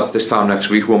hopefully, lads, this time next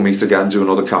week we'll meet again, do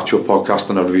another catch-up podcast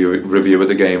and a review of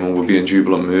the game, and we'll be in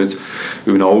jubilant mood.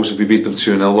 Who knows, if we beat them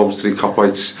 2-0, those 3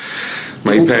 Cop-Whites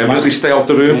may permanently stay out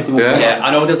the room. Yeah,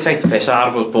 I know they'll take the piss out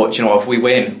of us, but you know, if we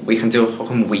win, we can do a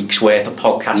fucking week's worth of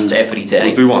podcasts every day.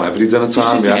 We'll do one every dinner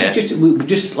time. We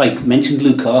just like mentioned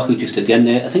Lukaku just at the end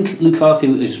there. I think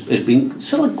Lukaku has been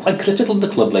sort of quite critical of the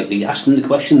club lately, asking the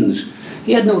questions.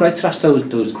 He had no right to ask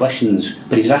those questions,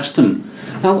 but he's asked them.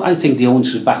 Now I think the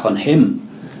onus is back on him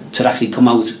to actually come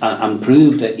out and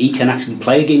prove that he can actually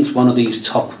play against one of these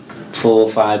top 4 or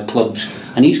 5 clubs,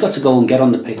 and he's got to go and get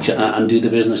on the pitch and do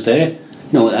the business there.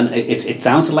 No, and it's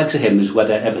down to the likes of him is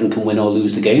whether Everton can win or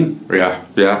lose the game. Yeah,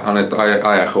 and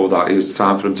I echo that. It's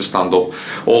time for him to stand up.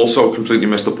 Also, completely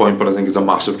missed the point, but I think it's a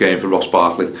massive game for Ross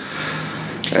Barkley.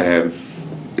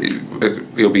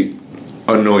 He'll be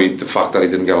annoyed the fact that he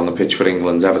didn't get on the pitch for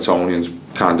England. Evertonians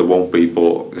kind of won't be,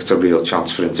 but it's a real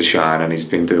chance for him to shine, and he's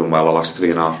been doing well the last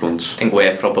 3.5 months. I think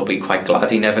we're probably quite glad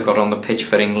he never got on the pitch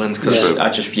for England, because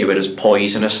I just view it as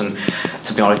poisonous, and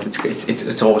to be honest,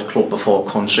 it's always club before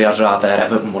country. I'd rather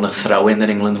Everton won a throw-in than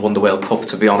England won the World Cup,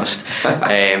 to be honest.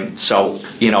 So,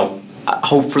 you know,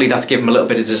 hopefully that's given him a little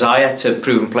bit of desire to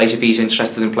prove and place. If he's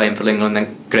interested in playing for England,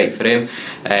 then great for him.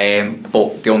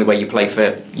 But the only way you play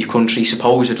for your country,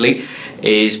 supposedly,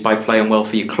 is by playing well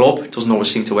for your club. It doesn't always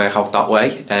seem to work out that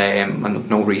way, and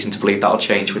no reason to believe that'll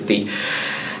change with the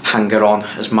hanger-on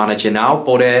as manager now.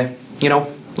 But you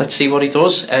know, let's see what he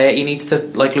does. He needs to,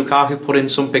 like Lukaku, put in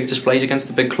some big displays against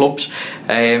the big clubs.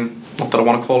 Not that I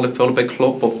want to call Liverpool a big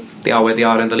club, but they are where they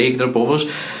are in the league. They're above us,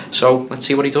 so let's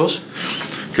see what he does.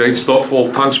 Great stuff.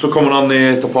 Well, thanks for coming on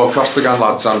the podcast again,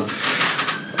 lads, and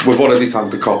we've already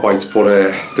thanked the Cop-Whites, but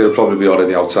they'll probably be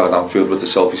already outside Anfield with the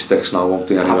selfie sticks now, won't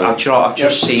they, anyway? I've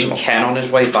just seen Ken on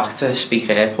his way back to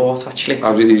Speaker Airport, actually.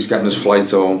 He's getting his flight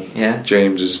home. Yeah.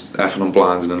 James is effing and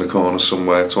blinding in the corner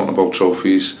somewhere, talking about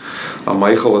trophies. And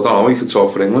Michael, I don't know, he could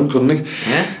talk for England, couldn't he?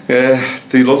 Yeah.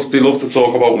 They love to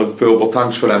talk about Liverpool, but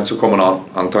thanks for them to coming on,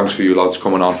 and thanks for you lads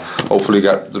coming on. Hopefully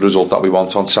get the result that we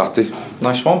want on Saturday.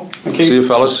 Nice one. Thank you. See you,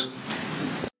 fellas.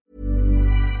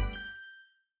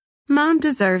 Mom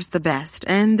deserves the best,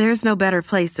 and there's no better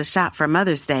place to shop for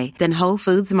Mother's Day than Whole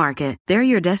Foods Market. They're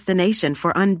your destination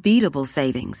for unbeatable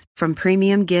savings, from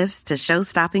premium gifts to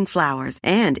show-stopping flowers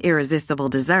and irresistible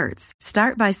desserts.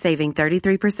 Start by saving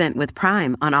 33% with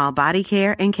Prime on all body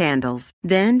care and candles.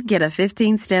 Then get a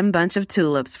 15-stem bunch of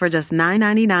tulips for just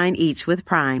 $9.99 each with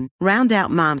Prime. Round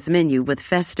out Mom's menu with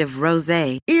festive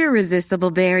rosé,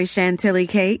 irresistible berry chantilly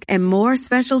cake, and more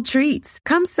special treats.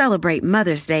 Come celebrate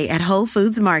Mother's Day at Whole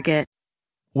Foods Market.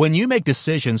 When you make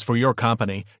decisions for your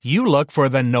company, you look for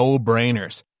the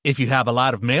no-brainers. If you have a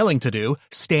lot of mailing to do,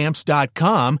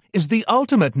 Stamps.com is the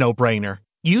ultimate no-brainer.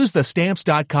 Use the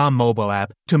Stamps.com mobile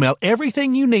app to mail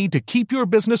everything you need to keep your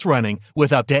business running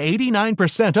with up to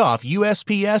 89% off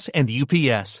USPS and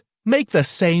UPS. Make the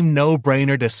same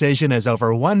no-brainer decision as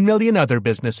over 1 million other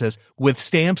businesses with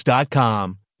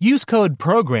Stamps.com. Use code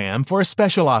PROGRAM for a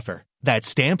special offer. That's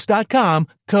Stamps.com,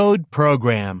 code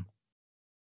PROGRAM.